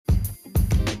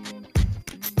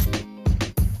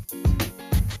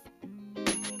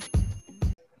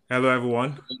Hello,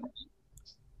 everyone,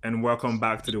 and welcome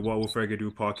back to the What Will Fergie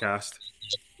Do podcast.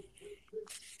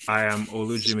 I am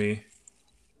Olujimi,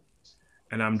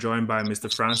 and I'm joined by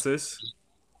Mr. Francis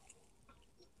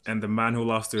and the man who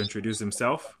loves to introduce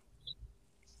himself.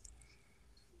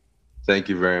 Thank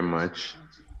you very much.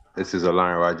 This is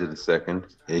Alan Raja II,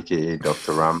 aka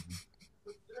Dr. Ram,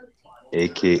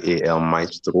 aka El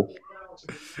Maestro.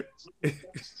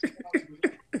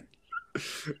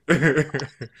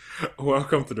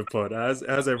 Welcome to the pod. How's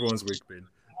everyone's week been?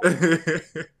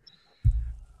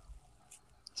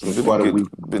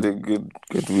 Been a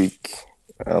good week.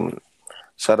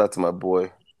 Shout out to my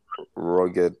boy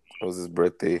Rugged. It was his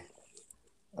birthday.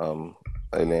 Earlier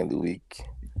in the week.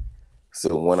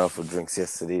 So went out for drinks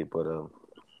yesterday, but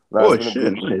Oh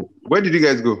shit! Where did you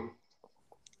guys go?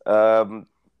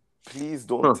 Please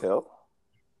don't tell.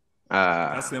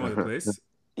 That's the name of the place.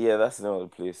 Yeah, that's the name of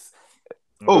the place.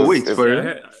 Oh wait, for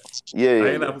Yeah,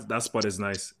 real? Yeah. that spot is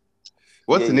nice.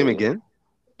 What's the name yeah. again?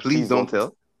 Please don't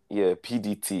tell. Yeah,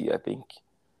 PDT, I think.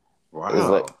 Wow. It's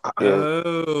like, yeah.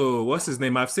 Oh, what's his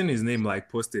name? I've seen his name like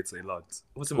posted a lot.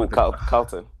 What's his name?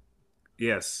 Carlton.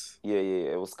 Yes. Yeah.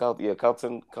 It was Carlton. Yeah,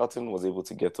 Carlton was able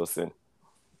to get us in.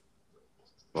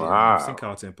 Yeah, Wow. I've seen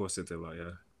Carlton posted a lot.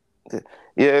 Yeah.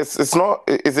 Yeah, it's not.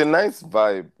 It's a nice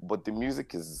vibe, but the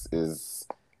music is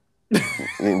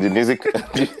the music.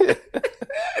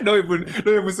 Don't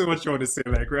even say what you want to say.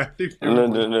 Like, right? No.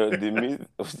 The music.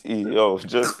 Yo,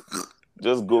 just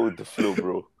go with the flow,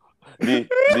 bro. The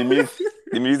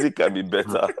music can be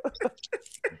better.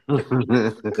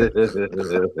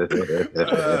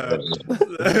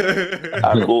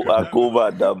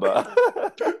 Akoba Daba.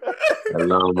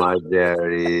 Hello, my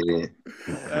Jerry.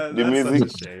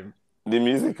 The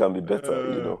music can be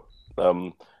better,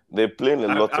 They're playing a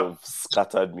lot of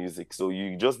scattered music, so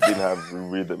you just didn't have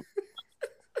rhythm.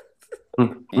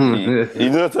 You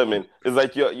know what I mean? It's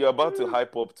like you're about to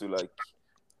hype up to like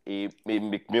a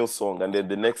McMill song, and then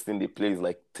the next thing they play is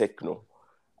like techno.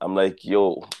 I'm like,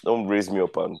 yo, don't raise me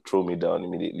up and throw me down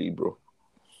immediately, bro.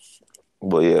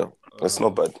 But yeah, it's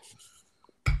not bad.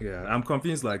 Yeah, I'm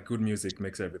convinced like good music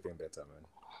makes everything better, man.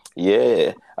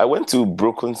 Yeah, I went to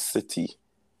Broken City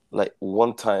like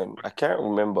one time. I can't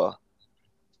remember.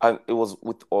 And it was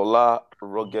with Ola,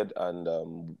 Rugged,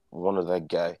 and one other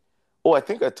guy. Oh, I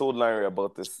think I told Larry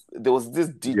about this. There was this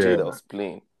DJ that was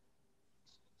playing.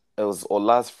 It was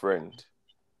Ola's friend.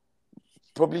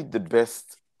 Probably the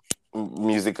best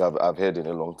music I've heard in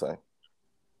a long time.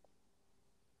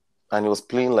 And he was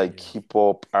playing like hip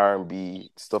hop, R&B,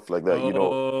 stuff like that.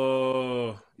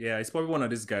 Oh, yeah, it's probably one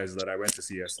of these guys that I went to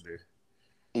see yesterday.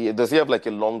 Yeah, does he have like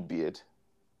a long beard?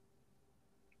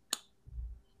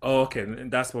 Oh, okay,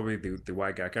 that's probably the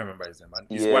white guy. I can't remember his name.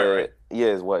 He's Yeah, white, right?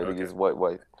 Yeah, he's white. Okay. He's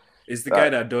white. It's the guy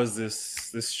that does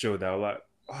this show that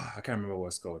I can't remember what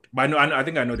it's called. But I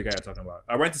think I know the guy you're talking about.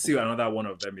 I went to see another one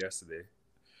of them yesterday.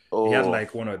 Oh. He had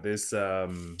like one of this I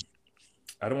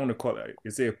don't want to call it,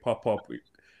 you say a pop-up,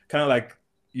 kind of like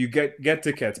you get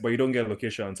tickets, but you don't get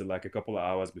location until like a couple of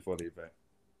hours before the event.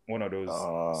 One of those.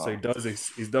 So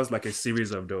he does like a series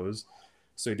of those.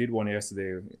 So he did one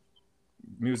yesterday.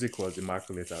 Music was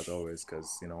immaculate as always,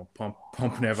 because Pump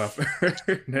never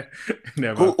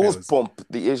never. Who's Pump?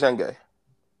 The Asian guy?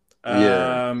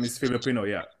 He's Filipino,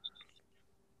 yeah.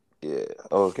 Yeah.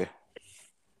 Oh, okay.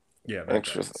 Yeah.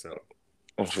 Interesting.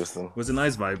 Interesting. It was a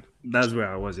nice vibe. That's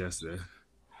where I was yesterday.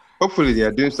 Hopefully they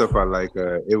are doing stuff at like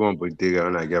A1 Bodega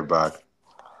when I get back.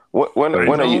 When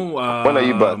are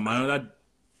you back?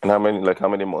 And how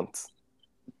many months?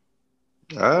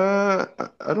 I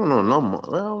don't know. No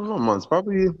months.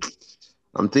 Probably.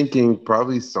 I'm thinking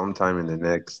probably sometime in the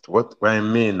next. We're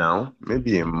in May now.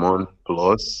 Maybe a month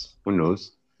plus. Who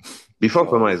knows? Before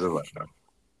summer is over.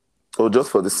 Oh, just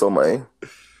for the summer, eh?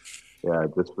 Yeah,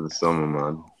 just for the summer,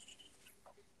 man.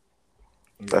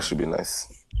 That should be nice.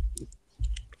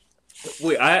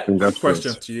 Wait, I have a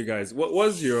question to you guys. What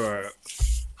was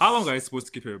how long are you supposed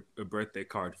to keep a birthday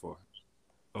card for?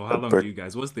 Or how long do you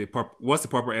guys? What's the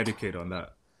proper etiquette on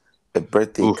that? A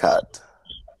birthday card.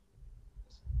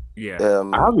 Yeah.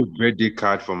 I have a birthday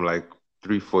card from like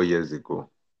 3-4 years ago.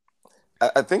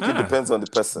 I think it depends on the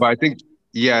person. But I think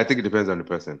it depends on the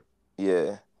person.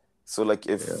 Yeah. So like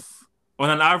if on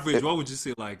an average, what would you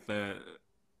say like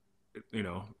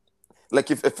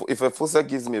like if a Fosa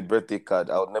gives me a birthday card,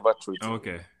 I would never treat it.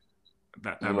 Okay.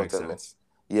 That makes sense.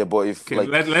 Yeah, but if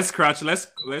let's scratch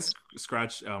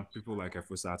people like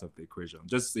Fosa out of the equation.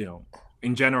 Just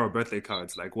in general, birthday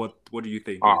cards. Like what do you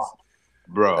think is?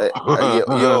 Bro, as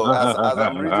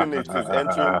I'm reading it, it's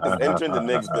entering the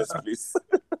next best place.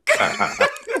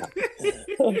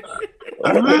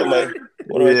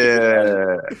 one do I keep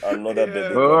it Yeah. another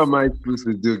birthday What card am for? I supposed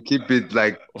to do? Keep it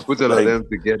like put all of Like, them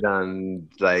together and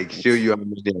like show you how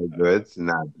many I got?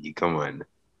 Nah, B, come on.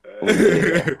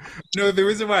 yeah. No, the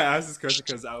reason why I asked this question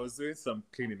because I was doing some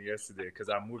cleaning yesterday because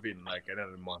I'm moving like end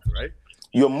of the month, right?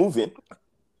 You're moving.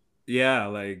 Yeah,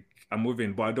 like I'm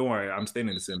moving, but don't worry, I'm staying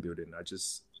in the same building. I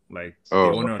just like the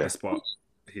Oh, owner of okay. the spot.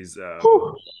 He's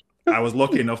Whew. I was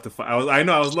lucky enough to find.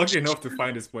 I was lucky enough to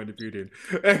find this point in the building.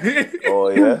 Oh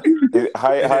yeah. Is it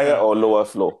higher Yeah. or lower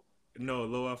floor? No,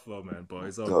 lower floor, man, but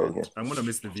it's all Oh, good. okay. I'm gonna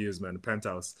miss the views, man. The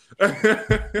penthouse.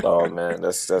 Oh man,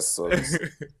 that's sucks. But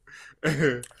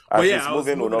At yeah, least I was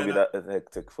moving will not be moving. that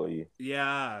hectic for you.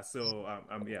 Yeah, so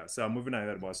so I'm moving out of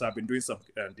that more. So I've been doing some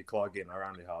declogging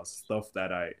around the house, stuff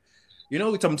that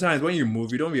sometimes when you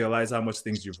move, you don't realize how much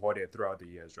things you've hoarded throughout the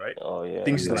years, right? Oh yeah.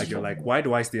 Things that's like you're true. like, why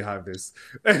do I still have this?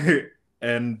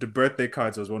 And the birthday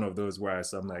cards was one of those where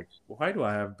I'm like, why do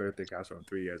I have birthday cards from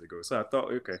 3 years ago? So I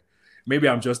thought, okay, maybe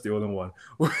I'm just the only one.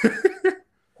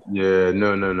 Yeah,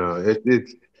 no.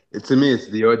 It to me it's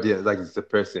the audience, like it's the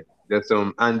person. There's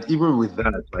some, and even with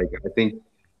that, like I think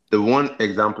the one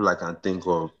example I can think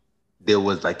of, there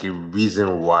was like a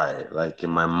reason why, like in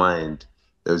my mind,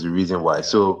 there's a reason why. Yeah.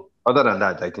 So other than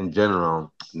that, like in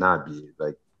general, nah, be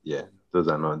like, yeah, those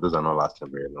are not lasting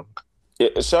very long.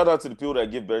 Yeah, shout out to the people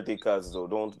that give birthday cards though.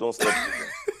 Don't stop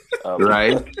giving.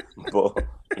 Right? But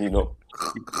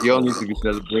You all need to be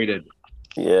celebrated.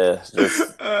 yeah,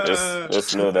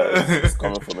 just know that it's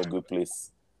coming from a good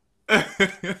place.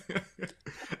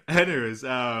 Anyways,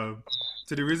 so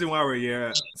the reason why we're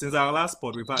here, since our last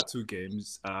pod, we've had 2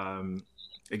 games.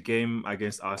 A game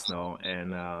against Arsenal,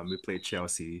 and we played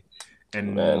Chelsea.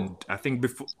 And Man. I think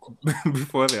before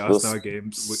the Arsenal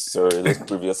games, sorry, those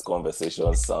previous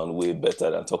conversations sound way better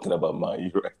than talking about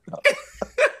Man U right now.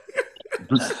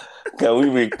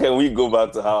 Can we go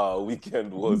back to how our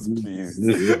weekend was, please?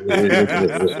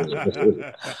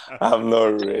 I'm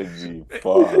not ready.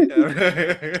 Fuck.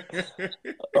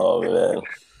 Oh man.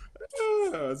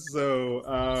 So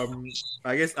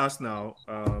I guess Arsenal,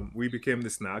 we became the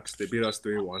Snacks. They beat us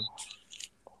 3-1.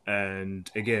 And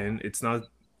again, it's not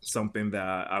something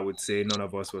that I would say none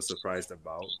of us were surprised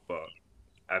about, but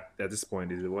at this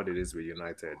point, is what it is with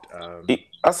United.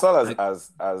 Arsenal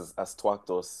has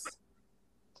twacked us.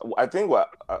 I think we're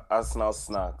Arsenal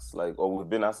Snacks, or we've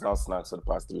been Arsenal Snacks for the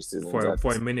past 3 seasons.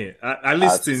 For a minute, at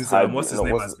least since what's his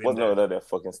name has been what's there. their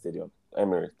fucking stadium?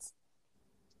 Emirates.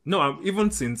 No,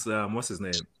 even since what's his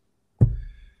name?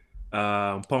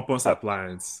 Pompous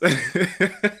Appliance.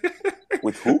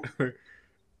 With who?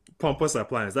 Pompous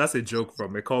Appliance. That's a joke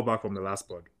from a callback from the last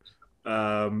pod.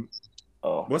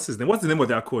 Oh. What's his name? What's the name of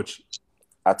their coach?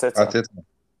 Arteta.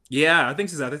 Yeah, I think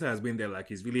since Arteta has been there, like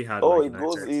he's really had. Oh,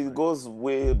 like, it goes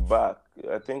way back.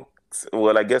 I think.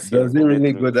 Well, I guess does it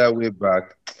really go that way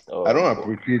back? Oh, I don't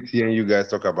appreciate hearing you guys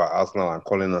talk about Arsenal and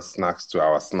calling us snacks to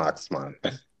our snacks, man.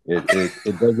 It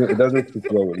doesn't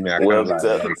fit well with me. I can't lie.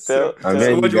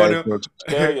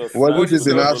 Was it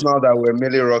in Arsenal that we're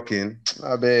merely rocking?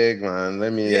 I beg, man.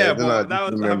 Let me. Yeah, but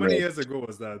that was, how many years ago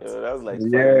was that? Yeah, that was like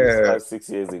 5-6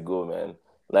 years ago, man.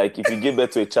 Like if you give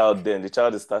birth to a child, then the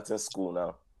child is starting school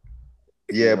now.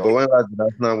 Yeah, but when did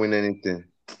Arsenal win anything?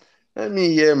 I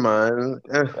mean, yeah, man.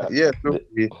 Yeah, so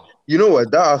you know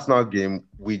what? That Arsenal game,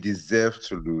 we deserve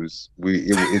to lose.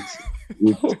 It's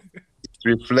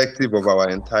reflective of our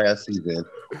entire season.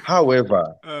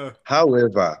 However,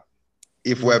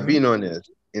 if we're being honest,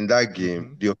 in that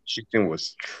game, the officiating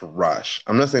was trash.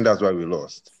 I'm not saying that's why we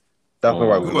lost. That's not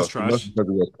why we lost. Not because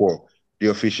we were poor. The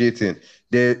officiating.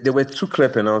 There were 2 clear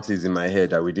penalties in my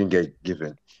head that we didn't get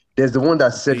given. There's the one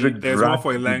that Cedric there's one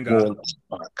for Elanga.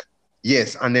 Back.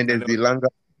 Yes, and then there's the Elanga.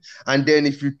 And then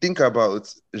if you think about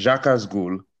Xhaka's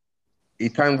goal, a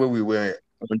time where we were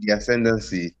on the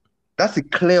ascendancy, that's a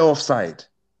clear offside.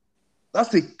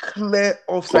 That's a clear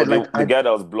offside. The guy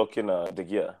that was blocking the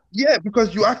gear. Yeah,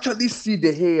 because you actually see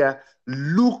the hair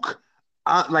look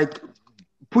at,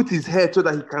 put his head so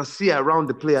that he can see around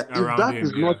the player. If that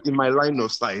is not in my line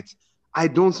of sight, I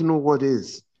don't know what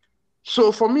is.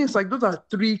 So for me, it's like those are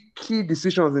 3 key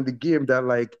decisions in the game that,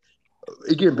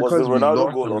 again, because we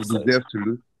lost and we deserve to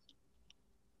lose.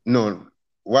 No,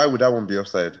 why would that one be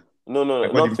offside? No,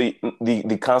 not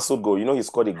the cancelled goal. You know, he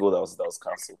scored a goal that was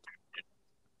cancelled.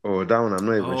 Oh, that one I'm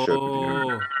not even sure.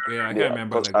 Oh, yeah, I can't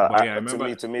remember. I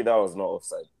remember. To me, that was not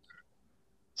offside.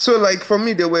 So, for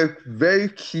me, there were very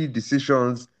key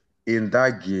decisions in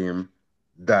that game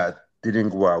that didn't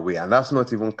go away, and that's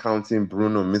not even counting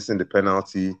Bruno missing the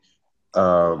penalty.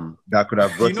 That could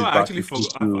have brought it back.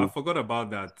 I forgot about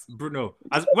that. Bruno.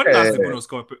 When last did Bruno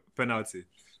score penalty?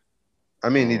 I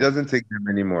mean, he doesn't take them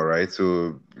anymore, right?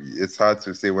 So it's hard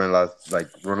to say when last, like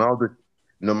Ronaldo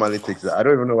normally takes it. I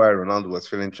don't even know why Ronaldo was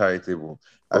feeling charitable.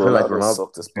 I feel like Ronaldo Ronaldo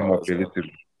sucked his came up powers, a man.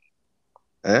 little.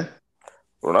 Eh?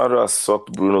 Ronaldo has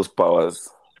sucked Bruno's powers.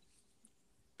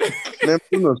 Man,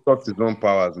 Bruno sucked his own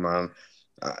powers, man.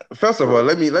 First of all,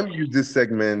 let me use this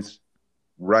segment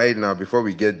right now before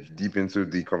we get deep into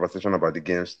the conversation about the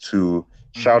games to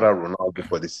shout out Ronaldo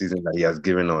for the season that he has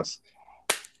given us.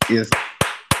 Yes,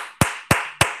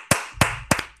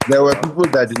 there were people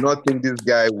that did not think this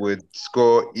guy would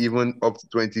score even up to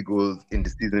 20 goals in the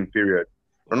season period.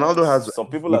 Ronaldo has some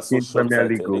people are so 18 Premier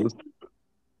League short-sighted. goals.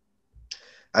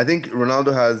 I think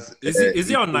Ronaldo has. Is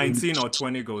he on 19 or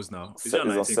 20 goals now? He's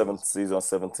on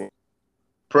 17.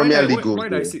 Premier League goals. Why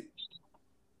did I see?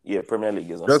 Yeah, Premier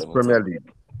League is on Just 17. Premier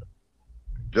League.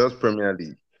 Just Premier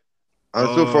League. And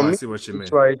Oh, so for me, I see what you mean.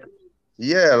 it's like,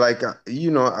 yeah, like,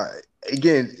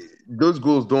 again, those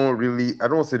goals don't really, I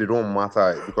don't say they don't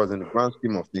matter because in the grand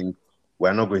scheme of things,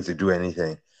 we're not going to do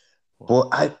anything. But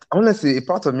I honestly, a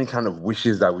part of me kind of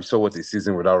wishes that we saw what a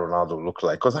season without Ronaldo looked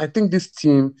like. Because I think this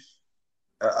team,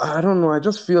 I don't know, I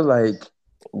just feel like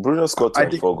Bruno scored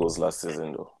 24 goals last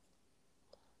season, though.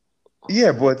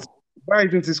 Yeah, but why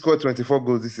didn't he score 24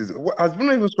 goals this season? Has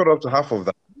Bruno even scored up to half of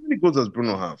that? How many goals does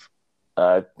Bruno have?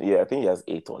 Yeah, I think he has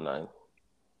 8 or 9.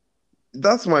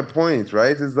 That's my point,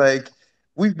 right? It's like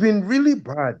we've been really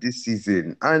bad this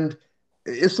season, and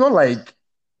it's not like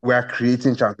we're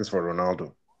creating chances for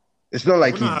Ronaldo. It's not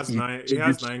like Bruno he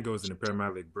has 9 goals in the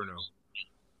Premier League, Bruno.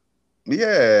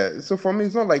 Yeah, so for me,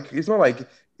 it's not like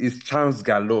it's chance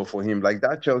galore for him. Like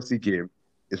that Chelsea game,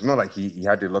 it's not like he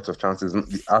had a lot of chances.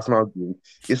 The Arsenal game,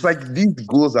 it's like these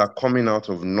goals are coming out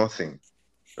of nothing,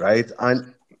 right?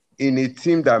 And in a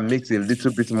team that makes a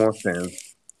little bit more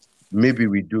sense, maybe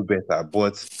we do better.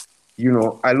 But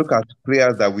I look at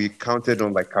players that we counted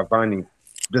on, like Cavani.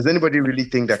 Does anybody really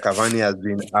think that Cavani has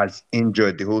been as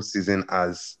injured the whole season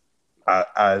as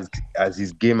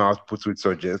his game output would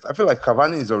suggest? I feel like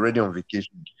Cavani is already on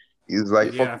vacation. He's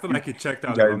like, I feel like he checked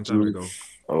out a long time ago.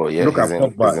 Oh yeah, look he's at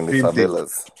in Pogba, the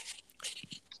favelas.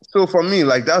 So for me,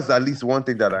 like that's at least one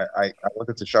thing that I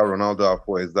wanted to shout Ronaldo out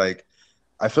for is like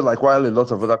I feel like while a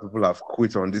lot of other people have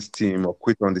quit on this team or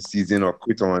quit on the season or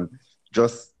quit on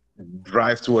just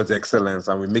drive towards excellence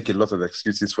and we make a lot of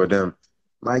excuses for them,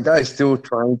 my guy is still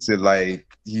trying to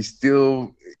he's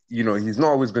still, he's not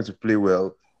always going to play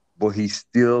well, but he's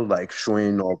still like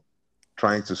showing up,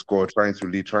 trying to score, trying to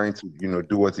lead, trying to,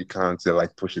 do what he can to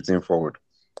like push it in forward,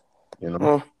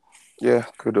 Yeah,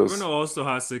 kudos. Bruno also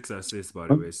has 6 assists, by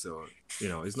the way, so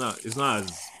it's not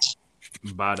as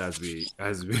bad as we.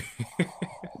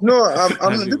 No,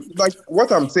 like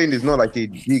what I'm saying is not like a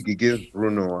dig against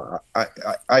Bruno.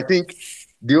 I think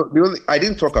the only I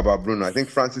didn't talk about Bruno. I think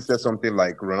Francis said something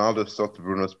like Ronaldo sucked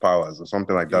Bruno's powers or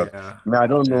something like that. Yeah. I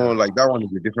don't know. Like that one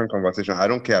is a different conversation. I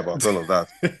don't care about all of that.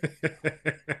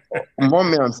 What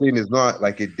me I'm saying is not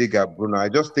like a dig at Bruno. I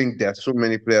just think there are so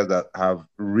many players that have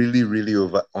really, really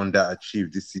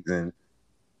underachieved this season.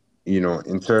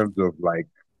 In terms of like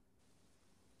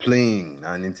playing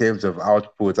and in terms of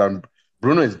output, and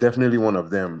Bruno is definitely one of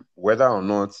them. Whether or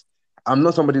not, I'm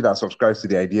not somebody that subscribes to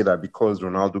the idea that because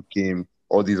Ronaldo came,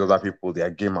 all these other people,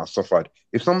 their game has suffered.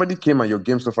 If somebody came and your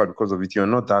game suffered because of it, you're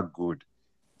not that good.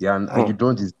 Yeah, and you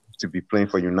don't deserve to be playing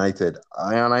for United.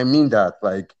 And I mean that,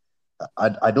 like,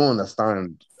 I don't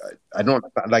understand. I don't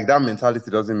like that mentality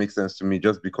doesn't make sense to me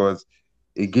just because,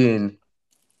 again,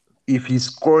 if he's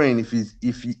scoring,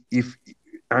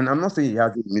 and I'm not saying he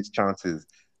hasn't missed chances,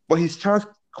 but his chance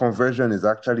conversion is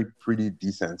actually pretty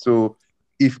decent. So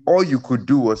if all you could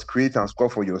do was create and score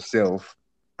for yourself,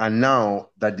 and now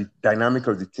that the dynamic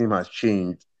of the team has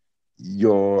changed,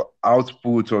 your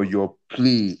output or your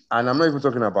play, and I'm not even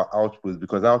talking about output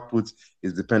because output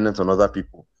is dependent on other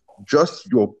people.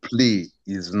 Just your play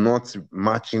is not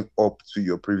matching up to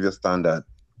your previous standard,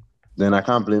 then I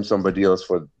can't blame somebody else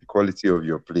for the quality of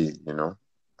your play,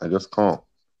 I just can't.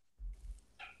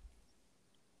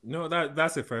 No,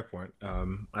 that's a fair point.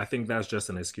 I think that's just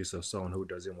an excuse of someone who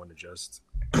doesn't want to just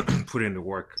put in the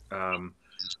work.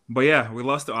 But yeah, we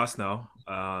lost to Arsenal.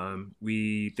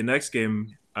 The next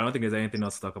game, I don't think there's anything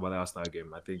else to talk about the Arsenal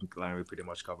game. I think Larry pretty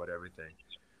much covered everything.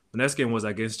 The next game was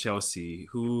against Chelsea,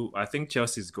 who I think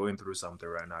Chelsea is going through something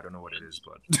right now. I don't know what it is,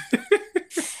 but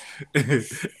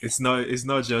it's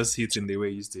not just hitting the way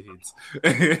it used to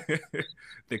hit.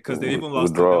 Because they even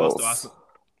lost to Arsenal.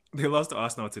 They lost to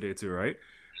Arsenal today too, right?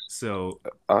 So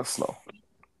Arsenal.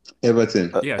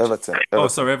 Everton. Yeah. Everton. Oh,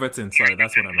 sorry, Everton. Sorry,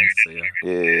 that's what I meant to say.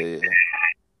 Yeah.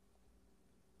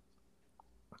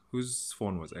 Whose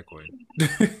phone was echoing?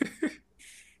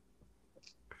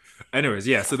 Anyways,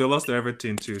 yeah. So they lost to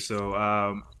Everton too. So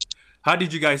how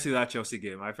did you guys see that Chelsea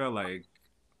game? I felt like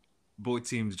both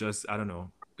teams just I don't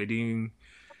know they didn't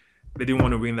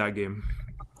want to win that game.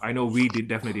 I know we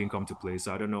definitely didn't come to play,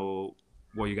 so I don't know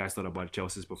what you guys thought about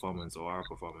Chelsea's performance or our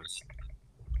performance.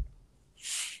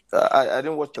 I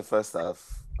didn't watch the first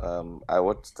half. I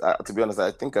watched. To be honest,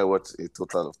 I think I watched a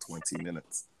total of 20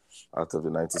 minutes out of the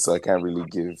 90, so I can't really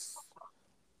give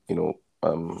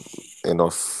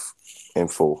enough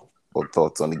info or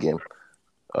thoughts on the game.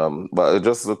 But it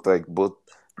just looked like both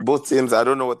teams. I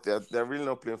don't know what they're really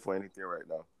not playing for anything right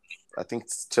now. I think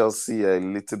Chelsea are a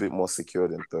little bit more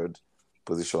secured in third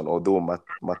position, although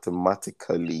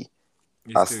mathematically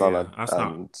Arsenal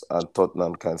and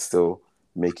Tottenham can still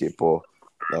make it. But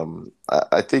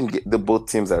I think the both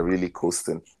teams are really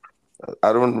coasting.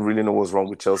 I don't really know what's wrong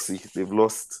with Chelsea. They've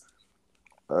lost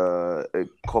a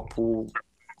couple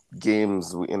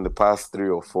games in the past 3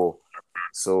 or 4.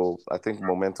 So I think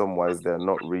momentum-wise, they're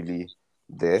not really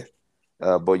there.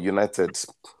 But United,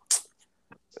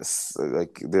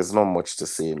 there's not much to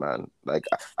say, man. Like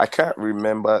I can't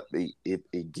remember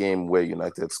a game where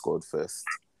United scored first,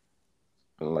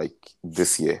 like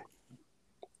this year.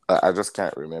 I just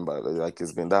can't remember. Like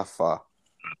it's been that far,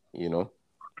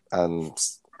 And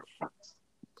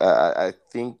I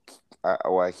think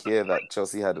I hear that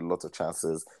Chelsea had a lot of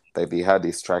chances. That they had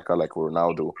a striker like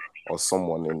Ronaldo or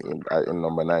someone in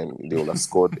number 9, they would have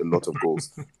scored a lot of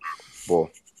goals. But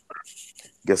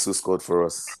guess who scored for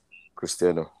us?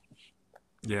 Cristiano.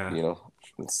 Yeah.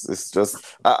 It's just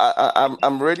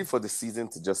I'm ready for the season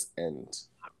to just end,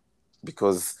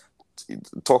 because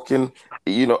talking,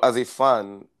 as a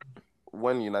fan,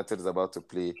 when United is about to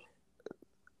play,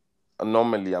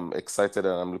 normally I'm excited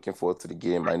and I'm looking forward to the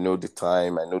game. I know the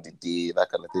time, I know the day, that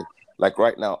kind of thing. Like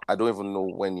right now, I don't even know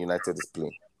when United is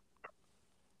playing.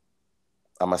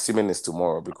 I'm assuming it's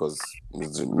tomorrow because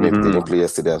maybe they didn't play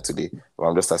yesterday and today. But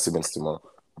I'm just assuming it's tomorrow.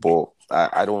 But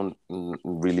I don't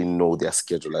really know their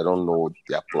schedule. I don't know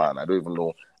their plan. I don't even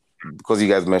know, because you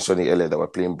guys mentioned it earlier that we're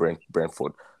playing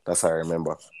Brentford. That's how I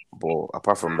remember. But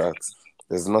apart from that,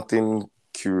 there's nothing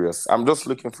curious. I'm just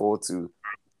looking forward to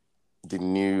the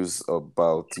news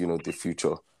about, the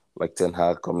future, like Ten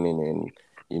Hag coming in,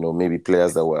 maybe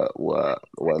players that were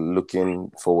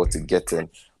looking forward to getting,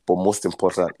 but most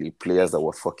importantly, players that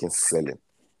were fucking selling,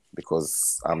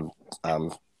 because I'm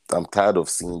tired of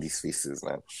seeing these faces,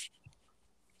 man.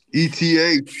 ETH.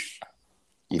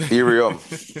 Ethereum.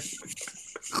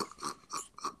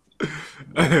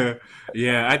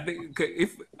 Yeah, I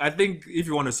think if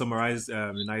you want to summarize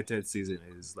United season,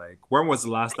 is like, when was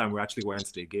the last time we actually went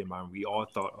to the game and we all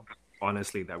thought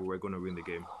honestly that we were going to win the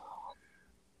game?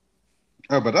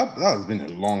 Oh, but that has been a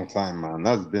long time, man.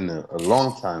 That's been a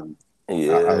long time.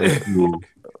 Yeah.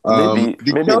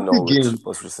 Maybe Norwich game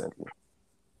was recently.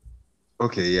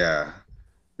 Okay, yeah.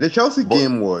 The Chelsea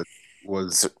game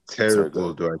was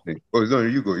terrible, though, I think. Oh, no,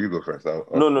 you go first. No.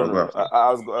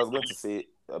 I was going to say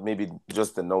maybe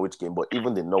just the Norwich game, but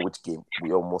even the Norwich game,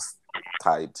 we almost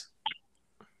tied.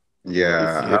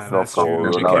 Yeah. If not for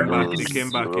Ronaldo, they came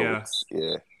back,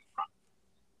 yeah.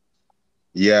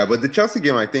 Yeah, but the Chelsea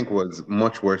game, I think, was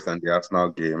much worse than the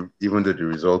Arsenal game, even though the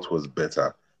result was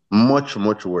better. Much,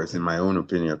 much worse, in my own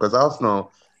opinion. Because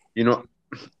Arsenal,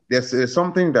 there's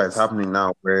something that's happening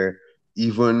now where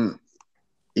even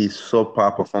a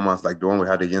subpar performance like the one we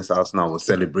had against Arsenal was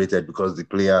celebrated because the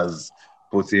players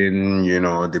put in,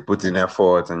 they put in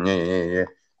effort and and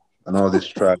all this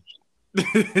trash.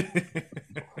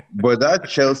 But that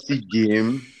Chelsea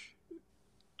game,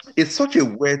 it's such a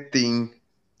weird thing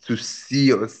to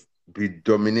see us be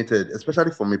dominated,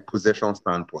 especially from a possession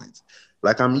standpoint.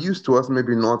 Like, I'm used to us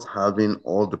maybe not having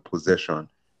all the possession,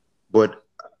 but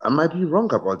I might be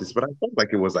wrong about this, but I felt like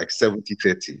it was like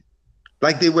 70-30.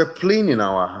 Like, they were playing in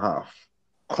our half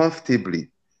comfortably.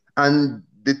 And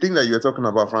the thing that you're talking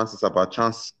about, Francis, about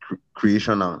chance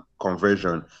creation and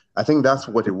conversion, I think that's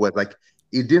what it was. Like,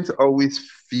 it didn't always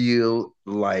feel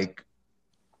like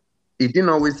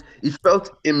it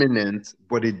felt imminent,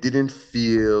 but it didn't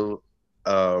feel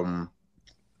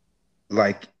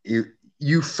like it.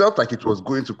 You felt like it was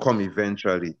going to come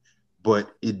eventually,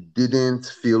 but it didn't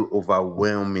feel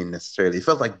overwhelming necessarily. It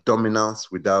felt like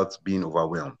dominance without being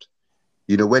overwhelmed.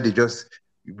 Where they just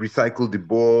recycle the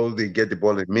ball, they get the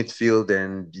ball in midfield,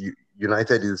 and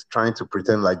United is trying to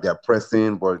pretend like they're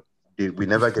pressing, but we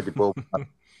never get the ball back.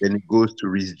 Then it goes to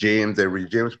Reece James, and Reece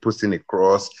James puts in a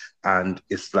cross, and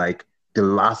it's like the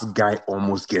last guy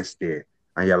almost gets there.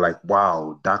 And you're like,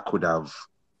 wow, that could have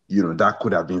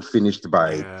been finished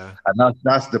by, and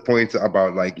that's the point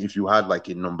about, like, if you had like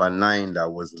a number 9 that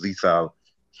was lethal,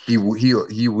 he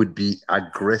would be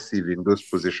aggressive in those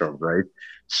positions, right?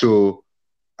 So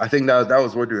I think that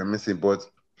was what they were missing. But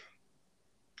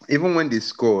even when they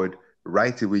scored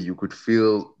right away, you could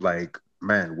feel like,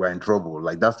 man, we're in trouble.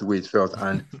 Like that's the way it felt.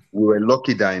 And we were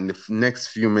lucky that in the next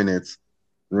few minutes,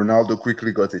 Ronaldo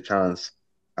quickly got a chance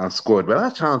and scored. But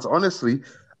that chance, honestly,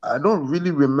 I don't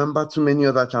really remember too many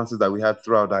other chances that we had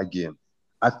throughout that game.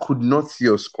 I could not see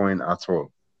us scoring at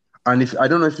all. And if I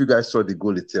don't know if you guys saw the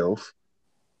goal itself,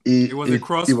 It was a it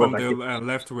cross was from like the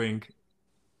left wing.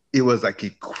 it was like a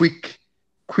quick Yeah,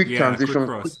 quick transition, quick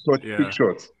cross. touch, quick Yeah,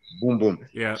 shot, boom, boom.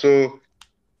 yeah. So,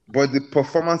 but the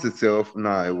performance itself,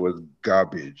 nah, it was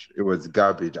garbage. It was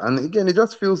garbage. And again, it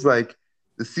just feels like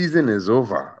the season is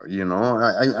over. I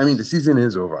mean, the season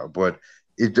is over, but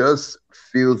it just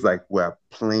feels like we're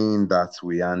playing that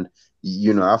way. And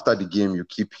after the game, you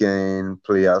keep hearing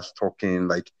players talking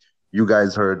like. You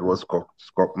guys heard what Scott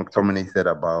McTominay said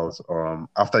about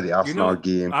after the You Arsenal know,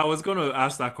 game. I was gonna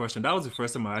ask that question. That was the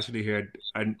first time I actually heard,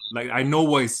 and like I know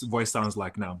what his voice sounds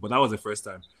like now, but that was the first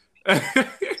time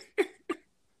that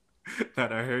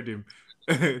I heard him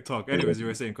talk. Anyways, you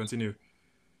were saying, continue.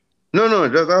 No,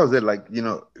 that was it. Like,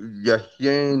 you're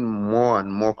hearing more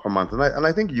and more comments, and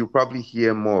I think you probably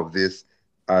hear more of this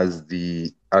as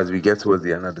we get towards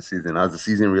the end of the season, as the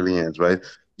season really ends, right?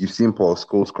 You've seen Paul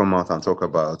Scholes come out and talk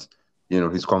about,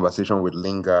 his conversation with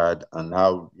Lingard and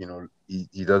how,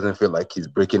 he doesn't feel like he's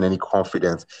breaking any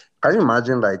confidence. Can you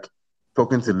imagine like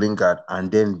talking to Lingard and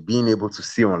then being able to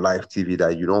see on live TV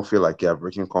that you don't feel like you're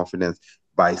breaking confidence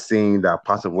by saying that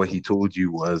part of what he told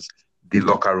you was the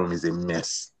locker room is a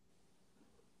mess?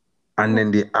 And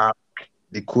then they ask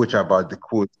the coach about the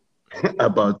quote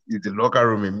about is the locker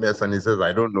room a mess, and he says,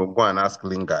 "I don't know. Go and ask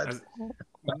Lingard."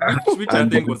 As, which I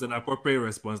And think then, was an appropriate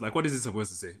response. Like, what is he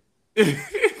supposed to say?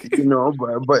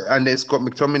 but and then Scott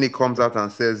McTominay comes out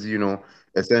and says,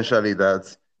 essentially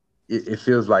that it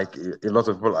feels like a lot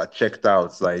of people are checked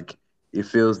out. Like it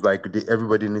feels like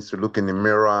everybody needs to look in the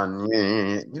mirror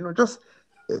and just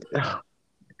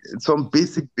some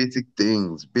basic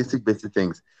things, basic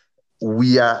things.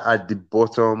 We are at the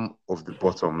bottom of the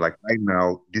bottom. Like right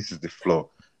now, this is the floor.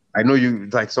 I know you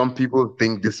like some people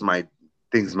think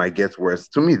things might get worse.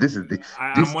 To me, I'm this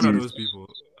one of is those people.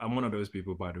 I'm one of those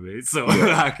people, by the way. So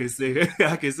yeah. I can say with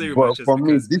my But chest for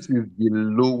me, because this is the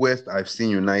lowest I've seen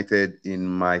United in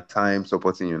my time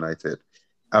supporting United.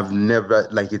 I've never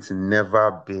like it's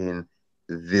never been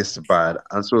this bad.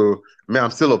 And so I'm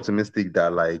still optimistic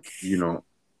that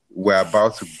we're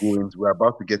about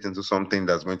to get into something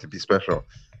that's going to be special.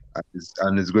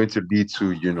 And it's going to lead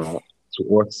to,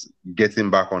 to us getting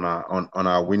back on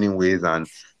our winning ways and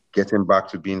getting back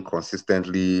to being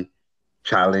consistently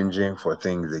challenging for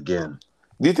things again.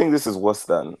 Do you think this is worse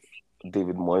than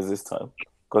David Moyes' time?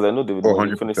 Because I know David Oh,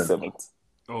 Moyes finished 100%. seventh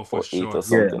for or eighth sure, or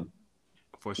something.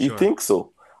 for You sure. think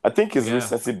so? I think it's Yeah.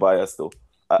 recency bias, though.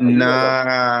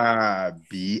 Nah,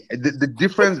 B. The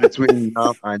difference between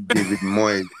now and David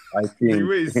Moyes, I The think,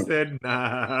 way he said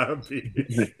nah,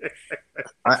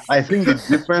 I think the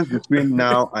difference between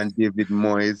now and David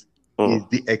Moyes is Mm.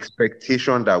 the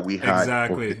expectation that we had of the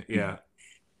exactly. team. Yeah.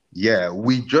 Yeah,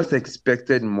 we just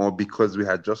expected more because we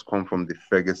had just come from the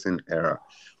Ferguson era.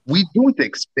 We don't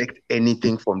expect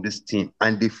anything from this team,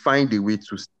 and they find a way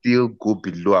to still go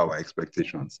below our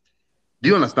expectations. Do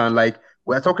you understand? Like,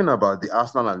 we're talking about the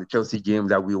Arsenal and the Chelsea game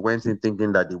that we went in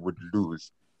thinking that they would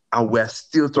lose. And we're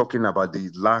still talking about the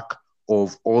lack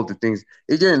of all the things.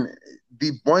 Again,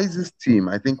 the boys' team,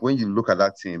 I think when you look at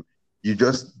that team, you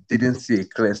just didn't see a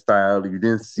clear style. You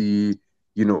didn't see,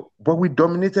 but we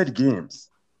dominated games.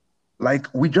 Like,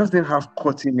 we just didn't have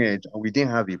cutting edge and we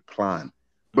didn't have a plan.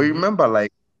 But you remember,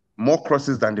 like, more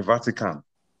crosses than the Vatican.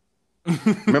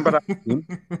 Remember that team?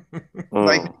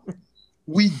 Like,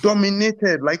 we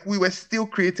dominated. Like, we were still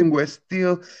creating.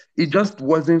 It just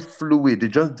wasn't fluid. It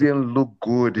just didn't look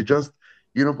good. It just,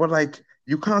 but like,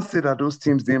 you can't say that those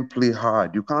teams didn't play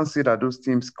hard. You can't say that those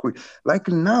teams quit. Like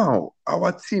now,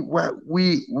 our team,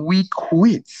 we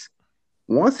quit.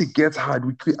 Once it gets hard,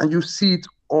 we quit. And you see it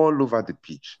all over the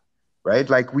pitch, right?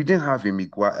 Like, we didn't have a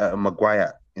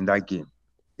Maguire in that game,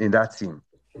 in that team.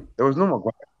 There was no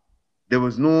Maguire. There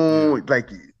was no,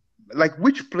 like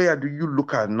which player do you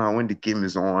look at now when the game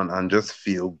is on and just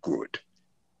feel good?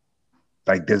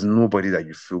 Like, there's nobody that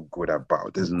you feel good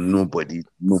about. There's nobody.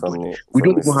 We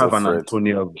don't even have an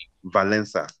Antonio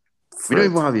Valencia. We don't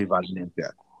even have a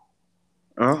Valencia.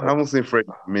 I won't say Fred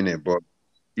in a minute, but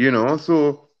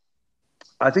so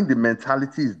I think the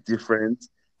mentality is different.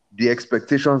 The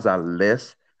expectations are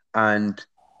less, and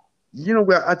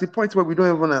we're at the point where we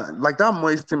don't even like that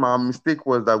Moyes team. Our mistake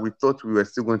was that we thought we were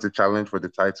still going to challenge for the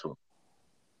title.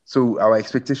 So our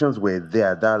expectations were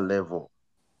there at that level.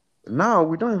 Now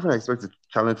we don't even expect to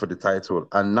challenge for the title.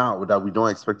 And now that we don't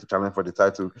expect to challenge for the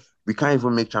title, we can't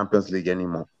even make Champions League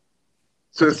anymore.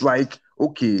 So it's like,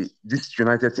 okay, this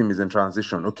United team is in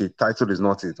transition. Okay, title is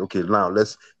not it. Okay, now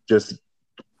let's just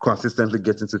consistently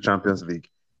get into Champions League.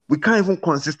 We can't even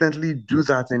consistently do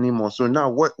that anymore. So now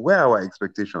where are our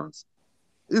expectations?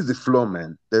 This is the floor,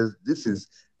 man. This is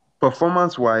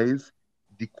performance-wise,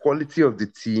 the quality of the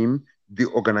team, the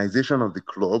organization of the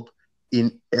club,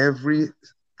 in every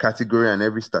category and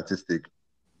every statistic.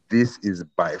 This is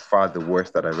by far the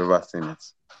worst that I've ever seen it.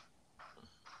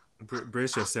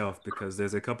 Brace yourself because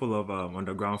there's a couple of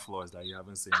underground floors that you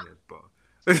haven't seen yet, but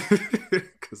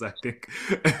because I think,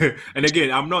 and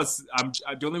again, I'm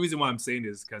the only reason why I'm saying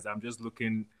this because I'm just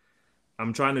looking.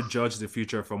 I'm trying to judge the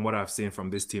future from what I've seen from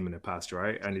this team in the past,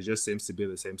 right? And it just seems to be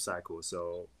the same cycle.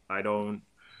 So I don't.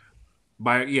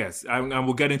 But yes, and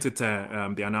we'll get into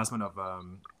the announcement of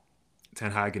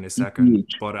Ten Hag in a second.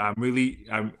 But I'm really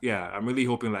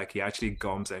hoping like he actually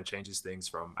comes and changes things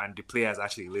and the players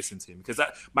actually listen to him because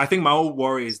I think my whole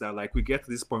worry is that like we get to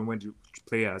this point when the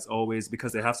players always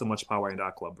because they have so much power in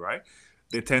that club, right?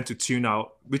 They tend to tune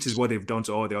out, which is what they've done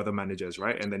to all the other managers,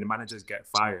 right? And then the managers get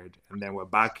fired, and then we're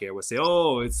back here. We'll say,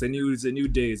 "Oh, it's a new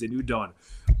day, it's a new dawn."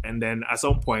 And then at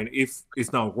some point, if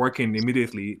it's not working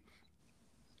immediately,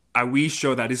 are we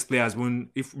sure that these players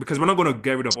won't? Because we're not going to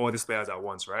get rid of all these players at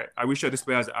once, right? Are we sure these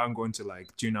players aren't going to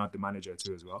like tune out the manager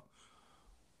too as well?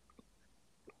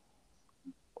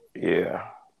 Yeah.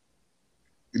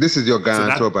 This is your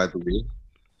guarantor, by the way.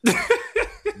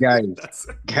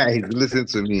 guys, listen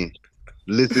to me.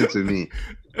 Listen to me.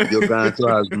 Your guarantor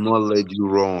has not led you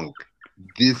wrong.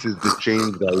 This is the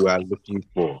change that we are looking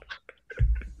for.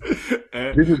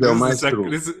 This is your maestro.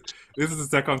 This is the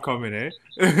second coming, eh?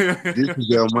 This is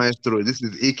your maestro. This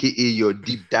is AKA your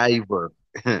deep diver.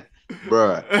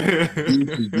 Bruh,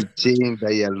 this is the change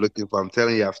that you're looking for. I'm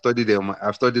telling you, I've studied ETH.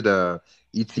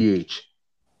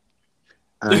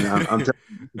 And I'm telling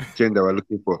you, the change that we're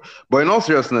looking for. But in all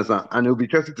seriousness, and it'll be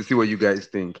interesting to see what you guys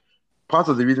think. Part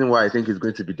of the reason why I think it's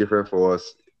going to be different for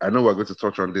us, I know we're going to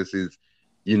touch on this, is,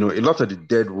 a lot of the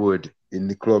dead wood in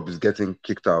the club is getting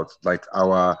kicked out. Like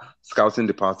our scouting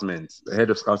department, the head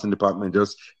of scouting department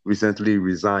just recently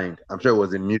resigned. I'm sure it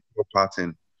was a mutual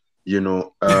parting.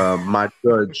 Matt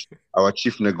Judge, our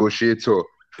chief negotiator,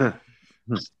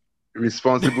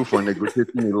 responsible for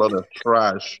negotiating a lot of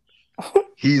trash.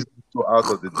 He's out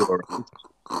of the door.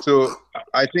 So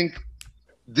I think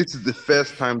this is the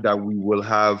first time that we will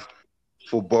have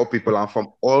football people, and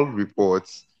from all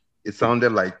reports, it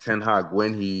sounded like Ten Hag,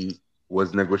 when he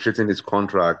was negotiating his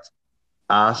contract,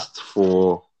 asked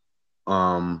for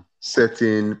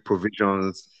certain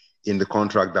provisions in the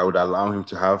contract that would allow him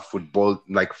to have football,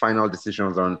 like final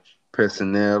decisions on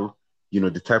personnel,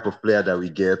 the type of player that we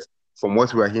get. From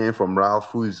what we're hearing from Ralph,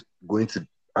 who's going to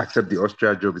accept the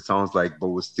Austria job, it sounds like, but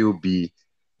will still be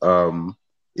a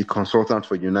consultant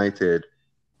for United,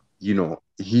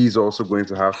 he's also going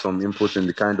to have some input in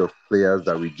the kind of players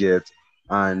that we get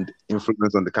and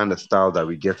influence on the kind of style that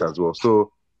we get as well.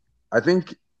 So I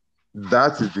think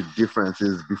that is the difference.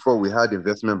 Is before we had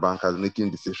investment bankers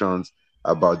making decisions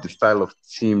about the style of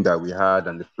team that we had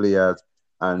and the players,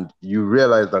 and you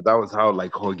realize that was how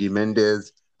like Jorge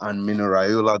Mendes and Mino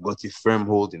Raiola got a firm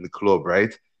hold in the club,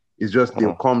 right? It's just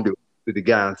they'll come to the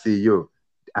guy and say, "Yo,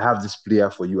 I have this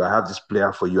player for you. I have this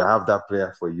player for you. I have that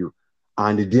player for you."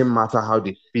 And it didn't matter how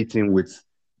they fit in with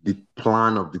the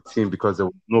plan of the team because there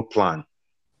was no plan.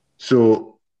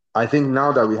 So I think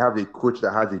now that we have a coach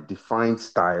that has a defined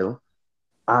style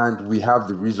and we have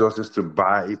the resources to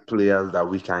buy players that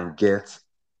we can get,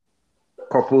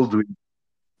 coupled with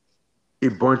a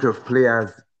bunch of players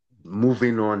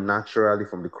moving on naturally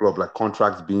from the club, like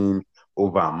contracts being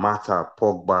over, Mata,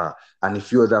 Pogba, and a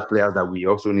few other players that we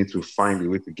also need to find a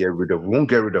way to get rid of. We won't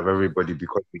get rid of everybody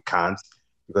because we can't,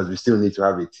 because we still need to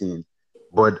have a team.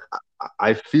 But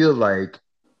I feel like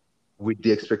with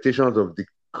the expectations of the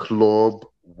club,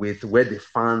 with where the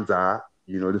fans are,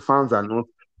 the fans are not,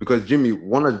 because Jimmy,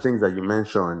 one of the things that you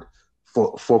mentioned,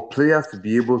 for players to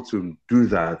be able to do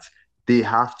that, they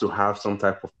have to have some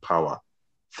type of power.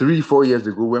 3-4 years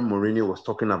ago, when Mourinho was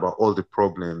talking about all the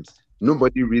problems,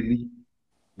 nobody really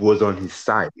was on his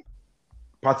side.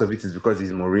 Part of it is because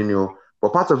he's Mourinho,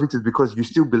 but part of it is because you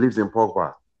still believe in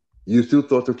Pogba. You still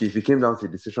thought, okay, if it came down to a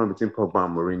decision between Pogba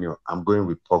and Mourinho, I'm going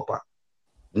with Pogba.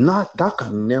 That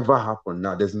can never happen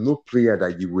now. There's no player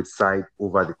that you would side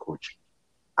over the coach.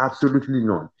 Absolutely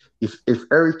none. If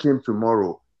Eric came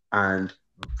tomorrow and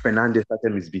Fernandes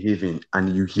started misbehaving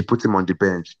and he put him on the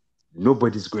bench,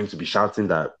 nobody's going to be shouting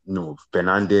that, no,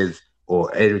 Fernandes, or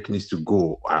Eric needs to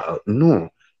go. No.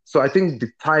 So I think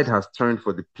the tide has turned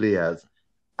for the players.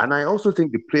 And I also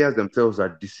think the players themselves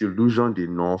are disillusioned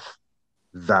enough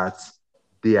that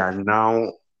they are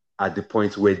now at the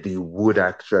point where they would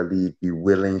actually be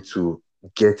willing to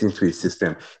get into a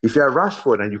system. If you're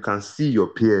Rashford and you can see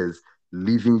your peers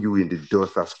leaving you in the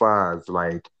dust as far as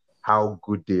like how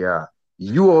good they are,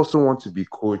 you also want to be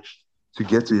coached to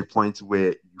get to a point where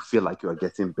you feel like you are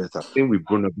getting better. Same with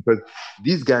Bruno, because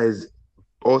these guys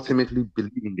ultimately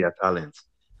believe in their talents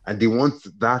and they want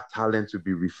that talent to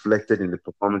be reflected in the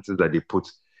performances that they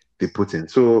put in.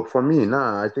 So for me,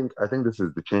 I think this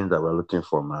is the change that we're looking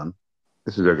for, man.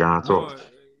 This is a guarantor.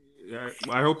 No,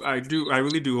 I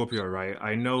really do hope you're right.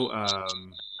 I know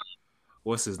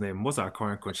what's his name? What's our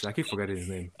current coach? I keep forgetting his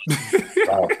name.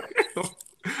 Wow.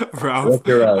 Ralph.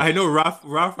 Ralph. I know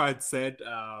Ralph had said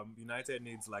United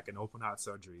needs like an open heart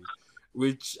surgery,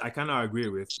 which I kind of agree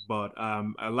with. But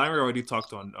Larry already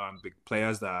talked on big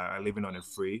players that are living on a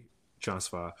free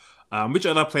transfer. Which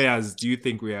other players do you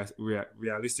think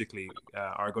realistically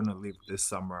are going to leave this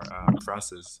summer,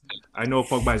 Francis? I know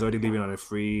Pogba is already leaving on a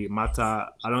free. Mata,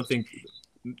 I don't think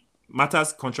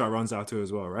Mata's contract runs out too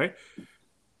as well, right?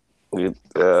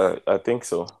 I think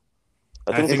so.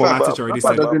 I think Matic already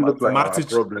said doesn't look like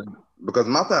Matic, our problem because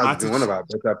Mata has been one of our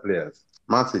better players.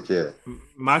 Matic, yeah.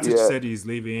 Matic said he's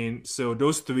leaving. So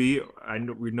those three,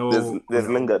 we know. There's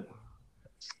Lingard.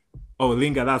 Oh,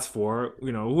 Lingard, that's 4.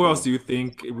 You know, who else do you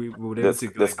think we would able to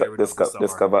get rid of this summer?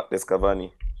 There's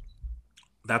Cavani.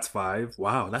 That's 5.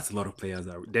 Wow, that's a lot of players.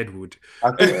 Deadwood.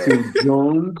 I think Phil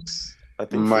Jones. I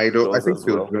think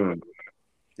Phil Jones.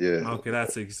 Yeah. Okay,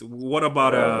 that's 6. What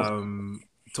about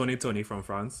Tony from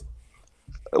France?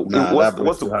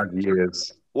 What's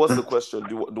the question?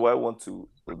 Do I want to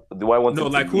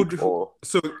like who? Or...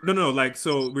 So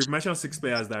we've mentioned 6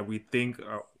 players that we think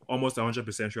are almost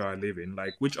 100% sure are leaving.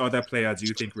 Like, which other players do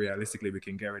you think realistically we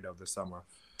can get rid of this summer?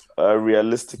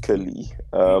 Realistically,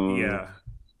 I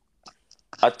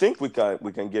think we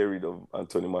can get rid of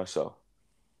Anthony Martial.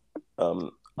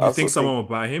 You think someone will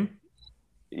buy him?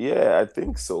 Yeah, I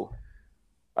think so.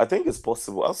 I think it's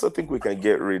possible. I also think we can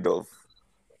get rid of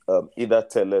either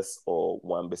Telles or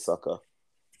Wan-Bissaka.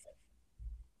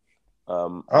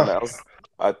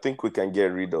 I think we can get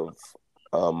rid of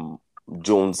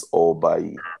Jones or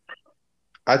Bailly.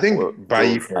 I think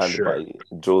Bailly for sure.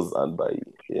 Jones and Bailly,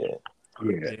 yeah.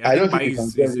 I don't think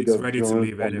he's ready to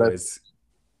leave anyways.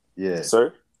 Yeah.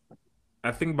 Sorry?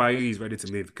 I think Bailly is ready to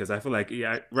leave because I feel like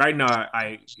right now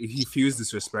he feels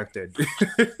disrespected.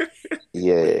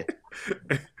 Yeah.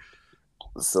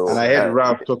 So, and I heard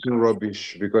Ralph talking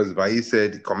rubbish because Bailly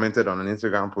commented on an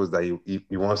Instagram post that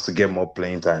he wants to get more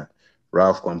playing time.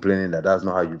 Ralph complaining that that's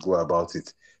not how you go about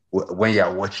it. When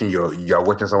you're watching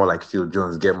someone like Phil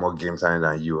Jones get more game time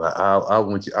than you, how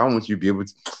won't you be able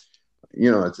to?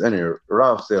 You know, it's anyway.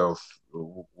 Ralph self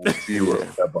will see what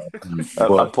about.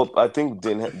 I think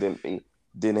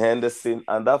Dean Henderson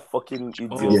and that fucking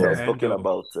idiot was talking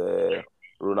about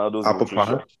Ronaldo's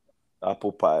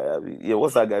apple pie.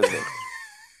 What's that guy's name?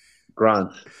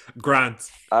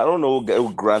 Grant. I don't know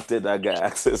who granted that guy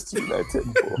access to United.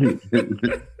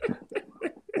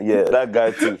 Yeah, that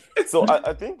guy too. So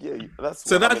I think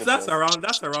that's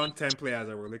around 10 players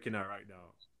that we're looking at right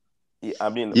now. Yeah, I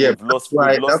mean, that's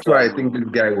why I think this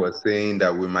guy was saying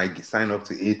that we might sign up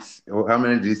to 8. How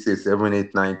many did he say? 7,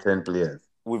 8, 9, 10 players.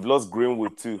 We've lost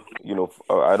Greenwood too. You know,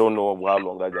 I don't know how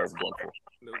long that guy's gone for.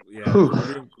 Yeah,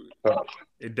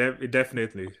 it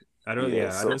definitely. I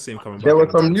don't see him coming back. There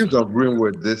was some news of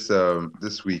Greenwood this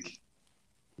week.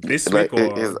 This week,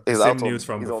 or is same news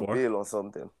from before? On bail or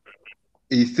something.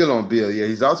 He's still on bail. Yeah,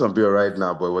 he's out on bail right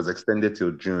now, but it was extended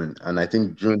till June, and I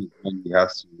think June he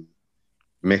has to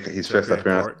make his first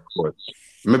appearance in court.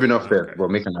 Maybe not first, but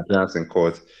make an appearance in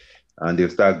court, and they'll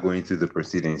start going through the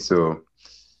proceedings. So,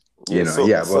 so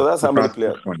that's how many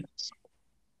players?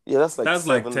 Yeah, that's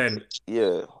like 10.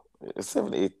 Yeah,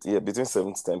 7, 8. Yeah, between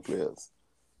 7 to 10 players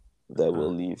that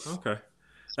will leave. Okay,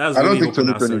 I don't think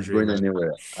 2020 is going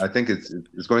anywhere. I think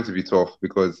it's going to be tough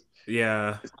because they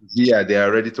are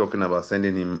already talking about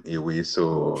sending him away.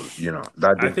 So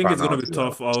that I think it's going to be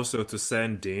tough also to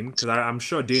send Dean because I'm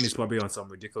sure Dean is probably on some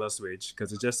ridiculous wage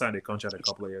because he just signed a contract a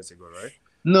couple of years ago, right?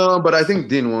 No, but I think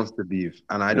Dean wants to leave,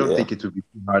 and I don't think it will be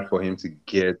too hard for him to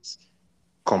get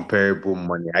comparable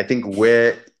money. I think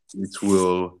where it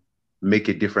will make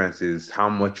a difference is how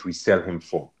much we sell him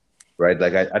for. Right,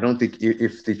 like I don't think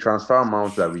if the transfer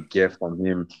amount that we get from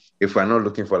him, if we're not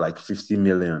looking for like 50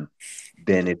 million,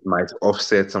 then it might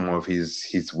offset some of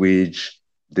his wage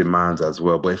demands as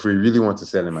well. But if we really want to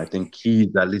sell him, I think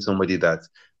he's at least somebody that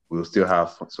will still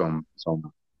have some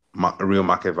real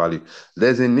market value.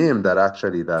 There's a name that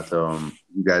actually that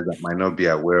you guys that might not be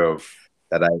aware of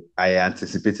that I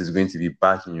anticipate is going to be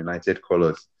back in United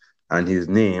colours, and his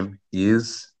name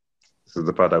is, this is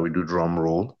the part that we do drum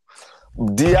roll.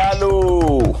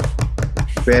 Diallo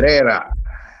Pereira.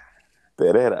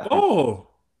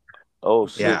 Oh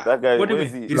shit! Yeah. That guy. What do you Where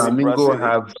is mean? he?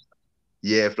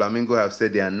 Flamingo have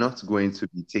said they are not going to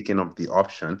be taking up the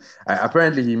option.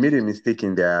 Apparently, he made a mistake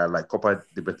in their like Copa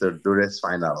Libertadores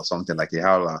final or something like a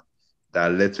howler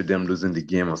that led to them losing the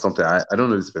game or something. I don't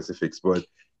know the specifics, but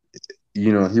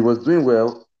he was doing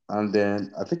well, and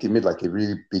then I think he made like a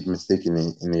really big mistake in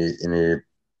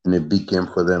a big game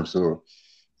for them. So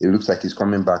it looks like he's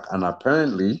coming back, and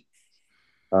apparently,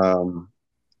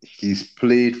 he's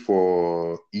played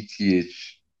for ETH.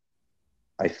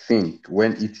 I think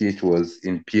when ETH was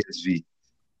in PSV,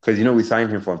 because we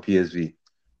signed him from PSV,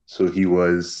 so he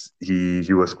was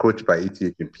coached by ETH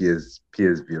in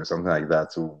PSV or something like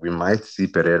that. So we might see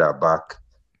Pereira back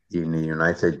in a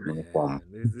United uniform.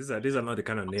 These are not the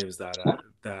kind of names that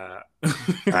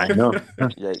I know.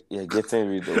 You're getting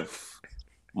rid of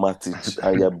Matic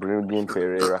and you're bringing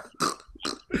Pereira.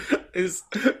 These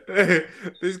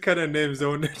kind of names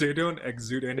don't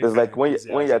exude anything. It's like when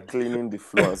you're cleaning the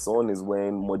floor and someone is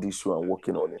wearing muddy shoe and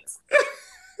walking on it.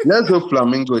 Let's hope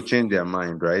Flamingo change their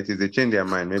mind, right? If they change their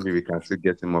mind, maybe we can still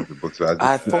get him off the books. So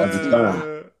I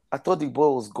thought the boy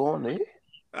was gone, eh?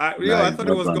 I thought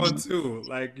it was gone too.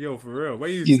 Like, for real. Where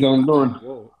you? He's on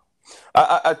loan.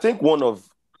 I think one of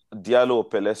Diallo or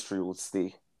Pelestri would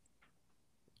stay.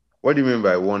 What do you mean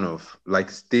by one of? Like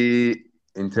stay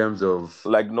in terms of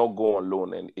like not go on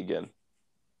loan and again?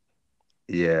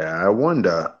 Yeah, I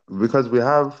wonder because we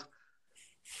have.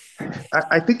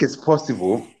 I think it's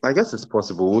possible. I guess it's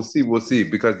possible. We'll see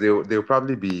because they'll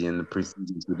probably be in the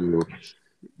preseason, so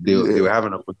they'll have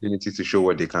an opportunity to show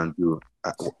what they can do.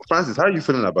 Francis, how are you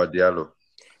feeling about Diallo?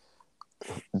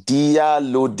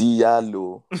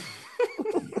 Diallo.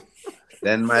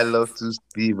 Then my love to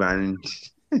Steve and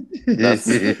that's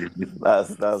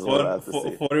what I have to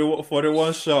say.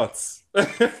 41 shots.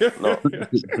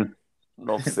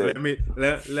 No, let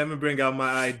me bring out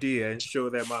my ID and show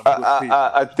them I'm good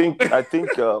I think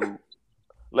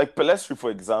like Pelestri,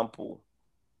 for example,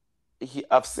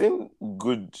 I've seen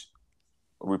good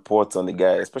reports on the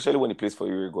guy, especially when he plays for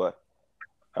Uruguay.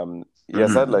 He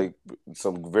has had like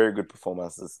some very good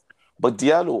performances. But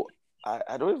Diallo,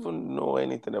 I don't even know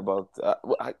anything about.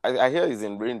 I hear he's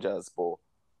in Rangers, but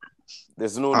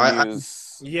there's no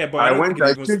news. But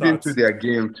I tuned into their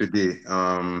game today.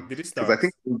 Did he start? Because I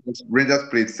think Rangers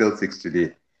played Celtics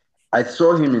today. I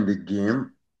saw him in the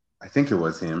game. I think it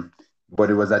was him, but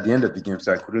it was at the end of the game,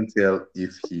 so I couldn't tell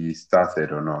if he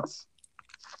started or not.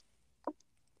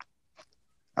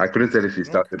 I couldn't tell if he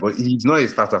started, but he's not a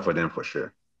starter for them for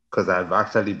sure. Because I've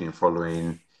actually been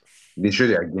following. They show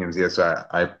their games here, so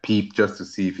I peep just to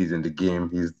see if he's in the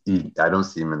game. I don't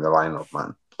see him in the lineup,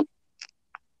 man.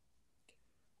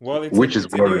 Well,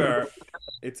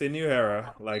 it's a new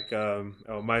era, like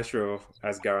Maestro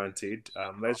has guaranteed.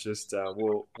 Let's just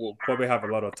we'll probably have a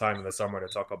lot of time in the summer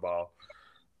to talk about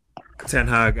Ten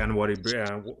Hag and what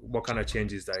kind of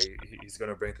changes that he's going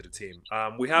to bring to the team.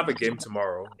 We have a game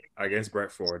tomorrow against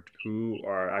Brentford, who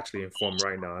are actually in form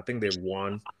right now. I think they've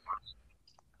won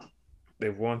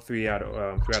 3 out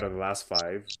of the last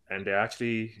 5, and they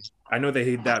actually, I know they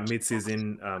hit that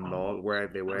mid-season lull where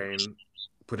they were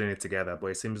putting it together, but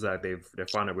it seems like they've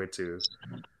found a way to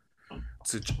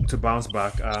bounce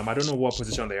back. I don't know what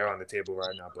position they are on the table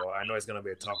right now, but I know it's going to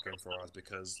be a tough game for us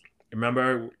because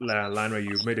remember, line where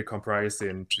you made a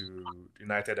comparison to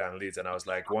United and Leeds, and I was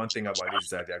like, one thing about Leeds is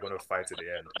that they're going to fight to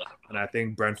the end, and I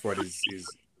think Brentford is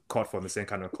caught from the same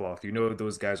kind of cloth.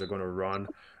 Those guys are going to run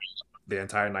the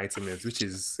entire 90 minutes, which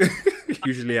is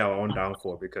usually our own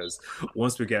downfall because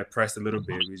once we get pressed a little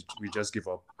bit, we just give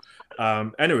up.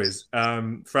 Anyways,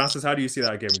 Francis, how do you see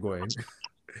that game going?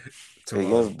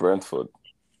 Against Brentford.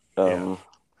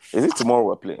 Is it tomorrow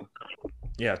we're playing?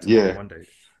 Yeah, tomorrow, Monday.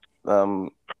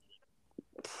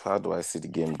 How do I see the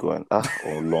game going?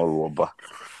 Lord Robber.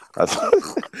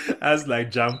 That's like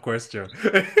jam question.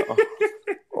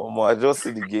 I just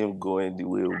see the game going the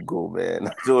way it will go, man.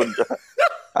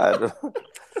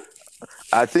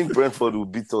 I think Brentford will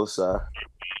beat us.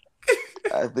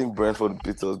 I think Brentford will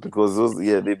beat us because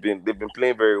they've been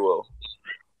playing very well.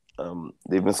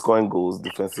 They've been scoring goals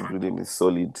defensively. They've been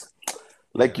solid.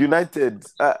 Like United,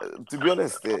 to be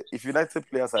honest, if United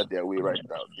players are their way right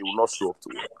now, they will not show up to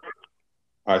work.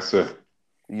 I swear.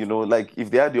 Like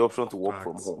if they had the option to work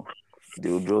from home, they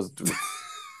will just do it.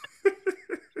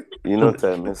 You know what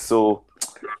I mean? So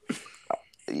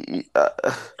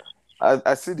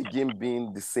I see the game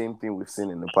being the same thing we've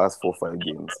seen in the past 4 or 5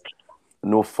 games.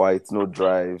 No fight, no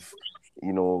drive,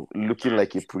 looking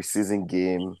like a preseason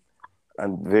game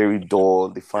and very dull.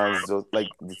 The fans just like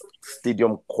the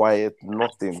stadium quiet,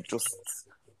 nothing. Just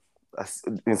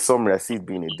in summary, I see it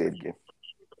being a dead game.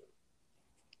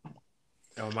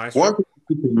 One thing to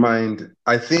keep in mind,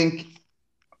 I think,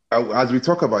 as we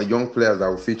talk about young players that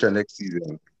will feature next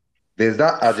season, there's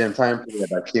that Argentine player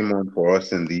that came on for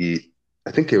us in I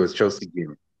think it was Chelsea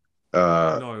game.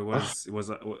 No, it was.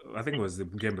 I think it was the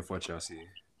game before Chelsea,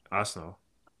 Arsenal.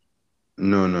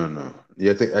 No.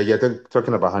 You're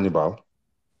talking about Hannibal.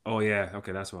 Oh yeah,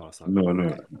 okay, that's what I was talking No,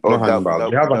 about. not Hannibal.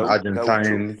 We have an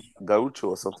Argentine Gaucho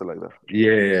or something like that.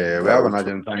 Yeah, we have an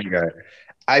Argentine guy.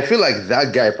 I feel like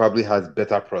that guy probably has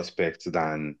better prospects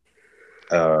than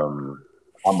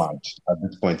Ahmad at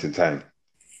this point in time.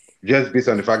 Just based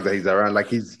on the fact that he's around,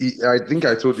 like I think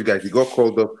I told you guys he got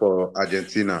called up for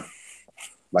Argentina,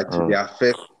 like to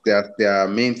their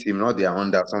main team, not their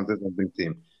under something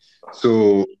team.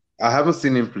 So I haven't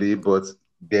seen him play, but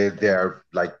there are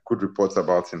like good reports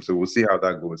about him. So we'll see how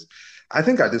that goes. I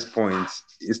think at this point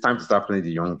it's time to start playing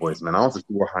the young boys, man. I want to see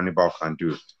what Hannibal can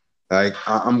do. Like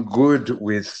I'm good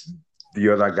with the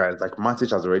other guys. Like Matic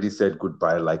has already said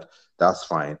goodbye. Like that's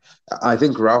fine. I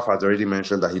think Ralph has already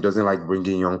mentioned that he doesn't like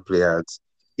bringing young players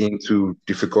into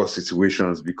difficult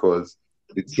situations because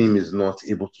the team is not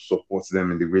able to support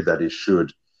them in the way that they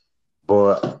should.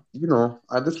 But,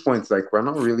 at this point, like, we're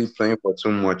not really playing for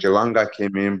too much. Elanga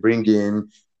came in, bring in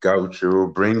Gaucho,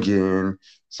 bring in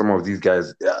some of these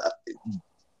guys.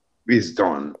 It's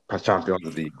done for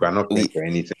Champions League. We're not playing for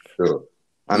anything. So,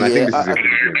 and I think this is a good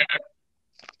game.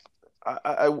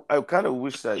 I kind of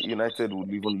wish that United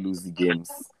would even lose the games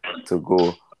to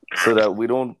go so that we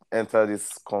don't enter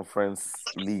this conference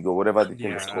league or whatever the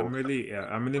thing is called. I'm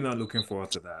really not looking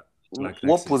forward to that. Like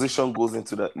what position goes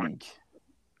into that league?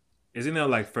 Isn't it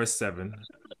like first 7?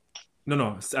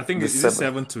 No. I think it's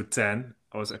 7 to 10.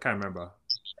 I can't remember.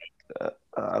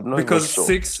 I'm not because sure.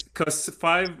 6, because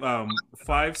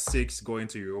 5, 6 go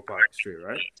into Europa straight,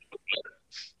 right?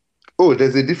 Oh,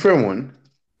 there's a different one.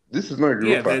 This is not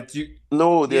Europa.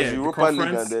 There's Europa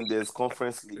League and then there's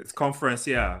Conference League. It's Conference,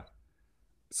 yeah.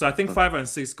 So I think 5 and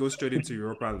 6 go straight into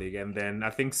Europa League, and then I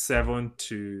think 7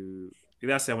 to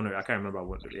either 7 or I can't remember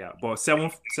what. Yeah, but 7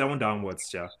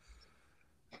 downwards, yeah.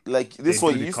 Like this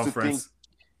one, you used to think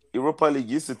Europa League.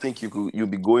 You used to think you'd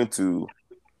be going to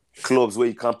clubs where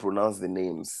you can't pronounce the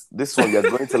names. This one, you're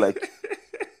going to like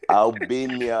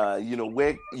Albania,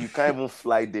 where you can't even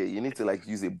fly there. You need to like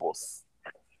use a bus.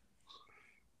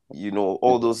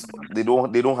 All those they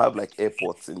don't have like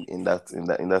airports in that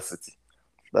city.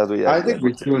 That's what I think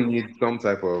we still need some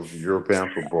type of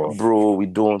European football. Bro, we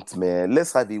don't, man.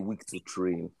 Let's have a week to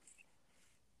train.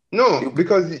 No,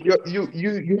 because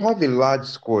you have a large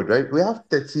squad, right? We have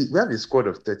a squad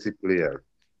of 30 players.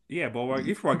 Yeah, but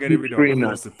if we're getting rid of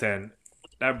close to 10,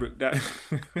 that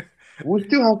we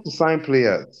still have to sign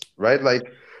players, right? Like,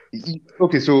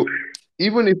 okay, so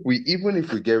even if we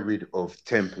get rid of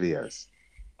 10 players,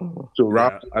 so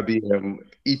Ralph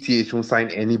ETH won't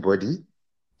sign anybody.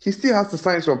 He still has to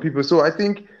sign some people. So I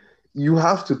think you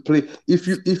have to play. If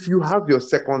you have your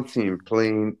second team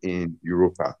playing in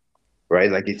Europa, right,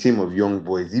 like a team of young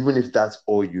boys, even if that's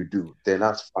all you do, then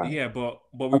that's fine. Yeah, but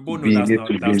we both know that's not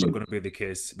going to be the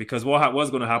case, because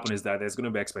what's going to happen is that there's going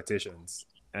to be expectations,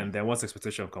 and then once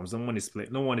expectation comes, no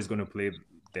one is going to play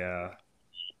their.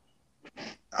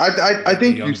 I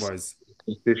think young boys.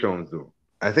 Expectations though.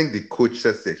 I think the coach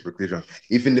sets the expectation.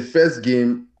 If in the first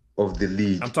game of the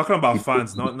league, I'm talking about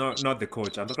fans, not the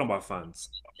coach. I'm talking about fans.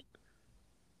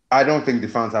 I don't think the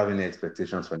fans have any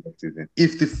expectations for next season.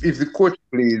 If the coach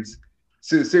plays,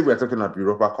 say we're talking about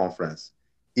Europa Conference,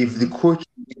 if the coach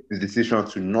makes the decision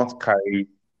to not carry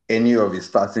any of his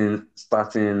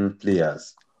starting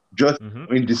players, just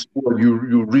in the squad,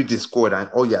 you read the squad and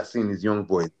all you're seeing is young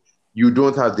boys. You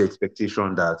don't have the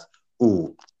expectation that,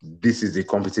 this is a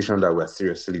competition that we're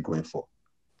seriously going for,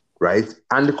 right?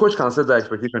 And the coach can set that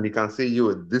expectation. He can say,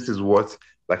 this is what,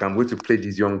 like, I'm going to play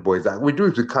these young boys. We do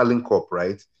it with Carling Cup,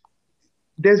 right?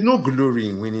 There's no glory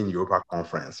in winning Europa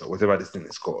Conference or whatever this thing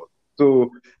is called. So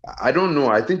I don't know.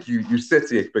 I think you set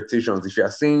the expectations. If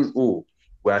you're saying,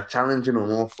 we're challenging on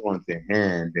one front,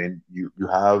 then you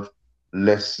have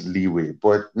less leeway.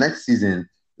 But next season,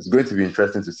 it's going to be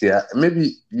interesting to see.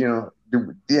 Maybe,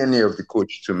 the DNA of the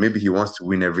coach too. Maybe he wants to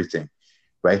win everything,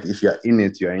 right? If you're in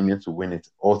it to win it.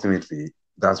 Ultimately,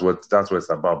 that's what it's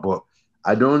about. But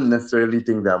I don't necessarily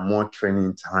think that more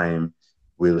training time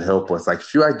will help us. Like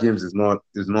fewer games is not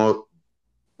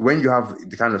when you have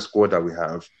the kind of squad that we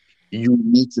have, you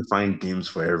need to find games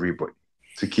for everybody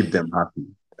to keep them happy,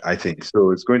 I think.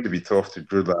 So it's going to be tough to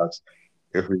do that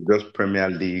if we just Premier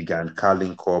League and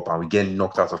Carling Cup and we get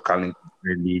knocked out of Carling Cup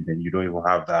early, then you don't even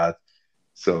have that.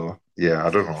 So yeah, I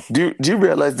don't know. Do you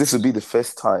realize this would be the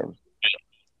first time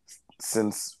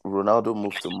since Ronaldo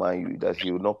moved to Man U that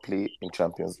he will not play in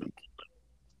Champions League?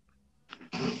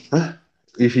 Huh?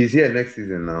 If he's here next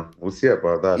season now, we'll see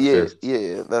about that first.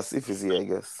 Yeah. That's if he's here, I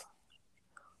guess.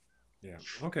 Yeah.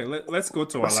 Okay. Let's go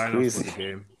to That's our lineup crazy. for the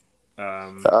game.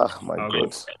 My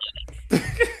God.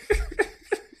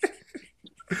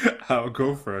 I'll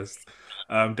go first.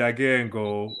 Dage in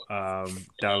goal.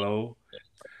 Dalot.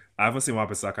 I haven't seen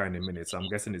Wan-Bissaka in a minute, so I'm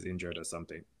guessing he's injured or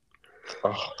something.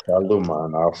 Oh, hello,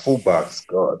 man. Our fullbacks,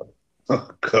 God. Oh,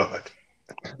 God.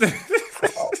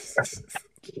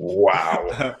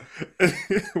 Wow.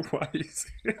 Why is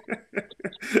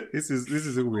this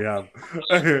is who we have.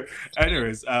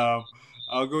 Anyways, I'll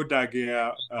go Dage,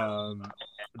 Dalot,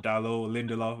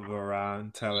 Lindelof,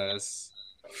 Varane, Telles.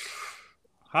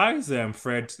 How is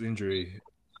Fred's injury?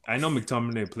 I know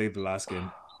McTominay played the last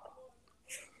game.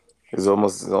 He's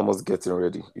almost getting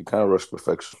ready. You can't rush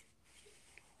perfection.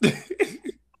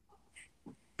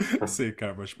 Say you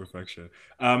can't rush perfection.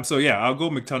 So yeah, I'll go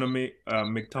McTominay.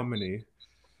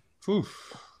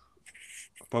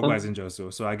 Pogba is injured,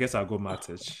 so I guess I'll go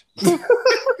Matic.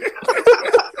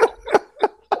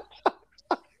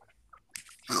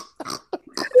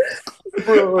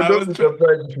 Bro, don't be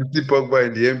surprised if you see Pogba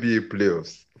in the NBA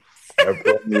playoffs. I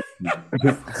promise you.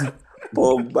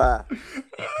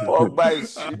 Pogba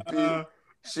is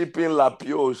shipping La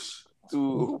Pioche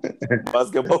to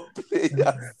basketball players.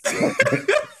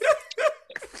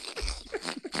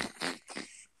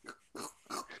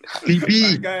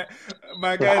 PP.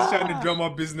 My guy's trying to drum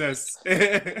up business.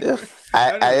 Yeah.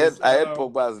 I heard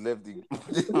Pogba has left the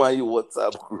Man U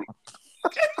WhatsApp group.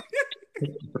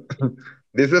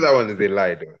 They said that one is a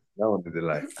lie, though. That one is a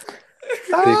lie.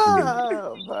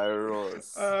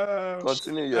 Virus.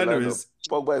 Continue your lineup.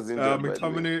 Pogba is injured.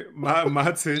 McTominay,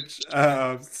 Matic,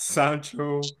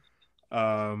 Sancho,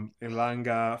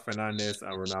 Elanga, Fernandes,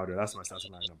 and Ronaldo. That's my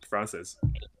starting lineup. Francis.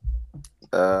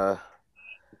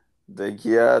 De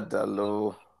Gea,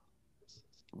 Dalot,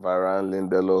 Varane,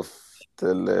 Lindelof,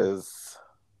 Telles,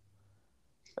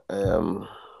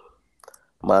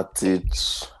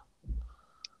 Matic,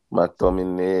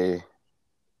 McTominay,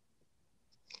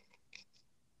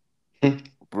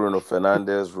 Bruno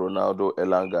Fernandes, Ronaldo,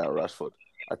 Elanga, and Rashford.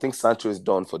 I think Sancho is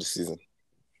done for the season.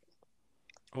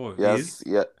 Oh, he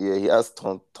has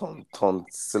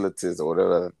tonsillitis or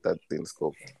whatever that thing's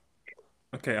called.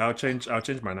 Okay, I'll change my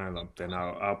lineup then.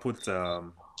 I'll put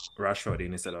Rashford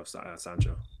in instead of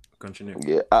Sancho. Continue.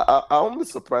 Yeah, I'm only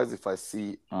surprised if I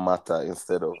see Mata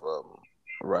instead of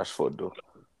Rashford though.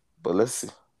 But let's see.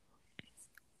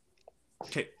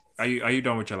 Okay, are you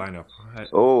done with your lineup?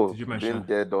 Oh, did you mention? Been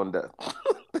there, done that.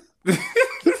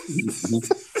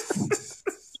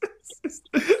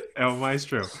 El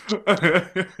Maestro.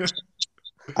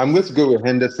 I'm going to go with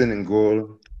Henderson in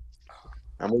goal.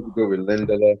 I'm going to go with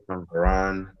Lindelof and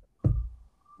Varane.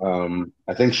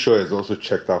 I think Shaw is also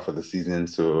checked out for the season,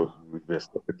 so we're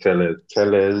stuck with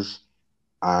Telles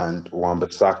and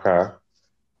Wan-Bissaka.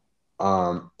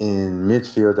 In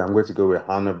midfield, I'm going to go with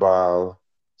Hannibal,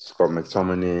 Scott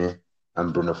McTominay,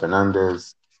 and Bruno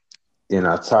Fernandes. In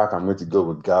attack, I'm going to go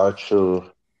with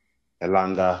Gaucho,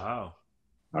 Elanga,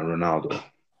 and Ronaldo.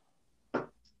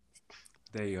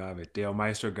 There you have it. The El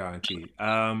Maestro guarantee.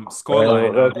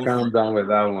 Scoreline. Let's calm down with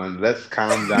that one. Let's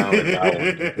calm down with that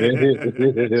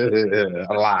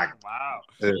one.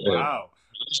 Wow.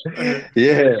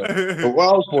 Yeah.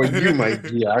 Well, for you, my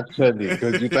dear, actually,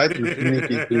 because you tried to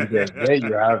sneak it in there. There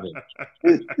you have it.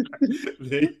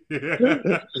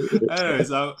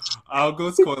 Anyways, I'll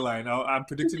go scoreline. I'm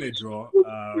predicting a draw.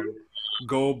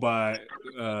 Go by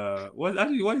what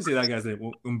do you say that guy's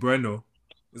name? Umbreno.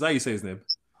 Is that how you say his name?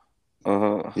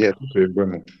 Yeah,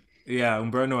 Umbreno. Yeah,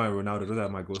 Umbreno and Ronaldo. Those are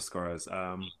my goal scorers.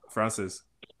 Francis.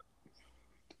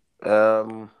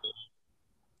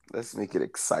 Let's make it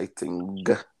exciting.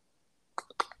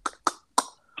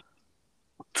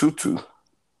 2-2.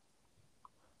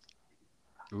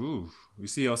 Ooh, you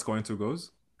see us scoring 2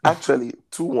 goals? Actually,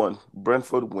 2-1.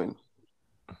 Brentford win.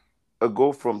 A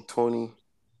goal from Tony,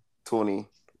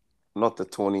 not the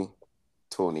Tony.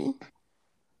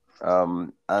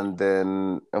 And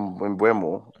then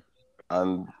Mbeumo.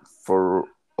 And for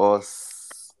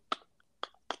us,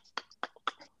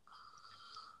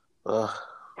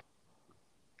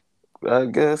 I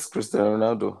guess Cristiano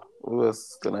Ronaldo. Who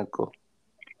else can I call?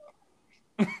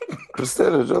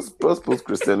 Cristiano, just put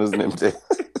Cristiano's name there.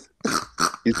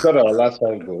 He scored our last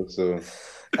 5 goals, so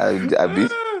I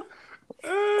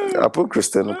put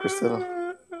Cristiano.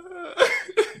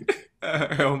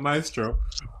 Maestro,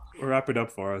 wrap it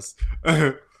up for us.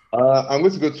 I'm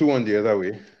going to go 2-1 the other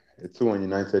way. A 2-1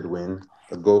 United win.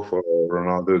 A goal for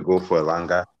Ronaldo, a goal for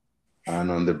Elanga.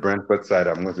 And on the Brentford side,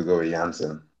 I'm going to go with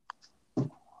Janssen.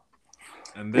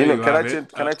 And there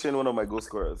can I change one of my goal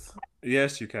scorers?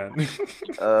 Yes, you can.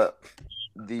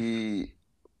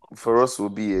 For us will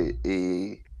be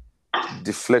a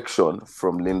deflection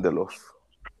from Lindelof.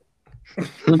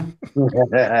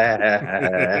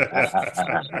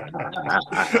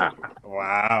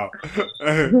 Wow.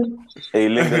 A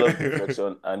Lindelof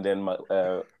deflection, and then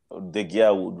De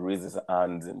Gea would raise his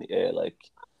hands in the air like,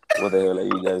 what the hell are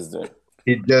you guys doing?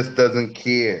 He just doesn't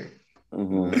care.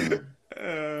 Mm-hmm.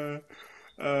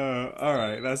 All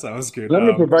right, that sounds good. Let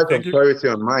me provide some clarity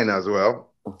on mine as well.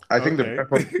 I think the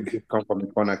record should come from the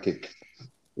corner kick.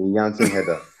 The Janssen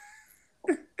header.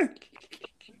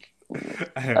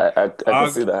 I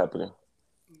can see that happening.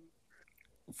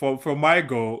 For my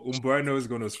goal, Umberno is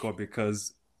going to score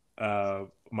because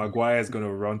Maguire is going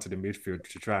to run to the midfield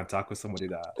to try and tackle somebody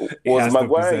that was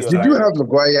Maguire. Did you have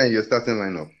Maguire in your starting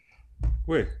lineup?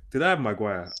 Wait, did I have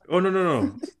Maguire? Oh no.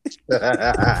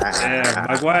 Yeah,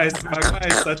 Maguire is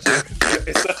such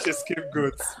a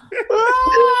scapegoat.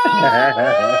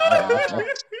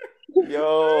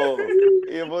 Yo,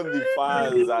 even the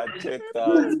fans are checked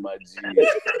out, my G.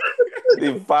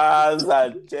 The fans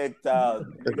are checked out.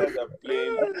 You guys are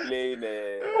playing.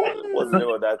 What's the name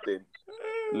of that thing?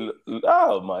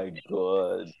 Oh my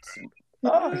God.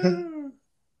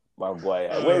 Maguire.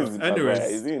 Where is Maguire?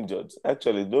 Is he injured?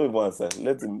 Actually, don't even answer.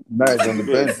 Let him. No, he's on the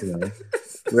bench.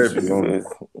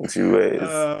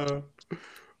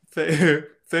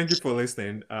 Thank you for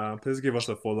listening. Please give us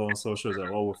a follow on socials at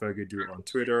What Will Fergie Do on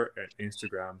Twitter and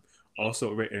Instagram.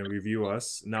 Also rate and review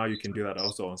us. Now you can do that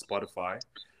also on Spotify.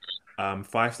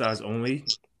 5 stars only.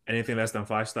 Anything less than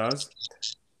 5 stars?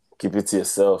 Keep it to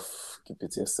yourself.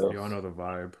 You all know the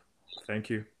vibe. Thank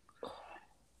you.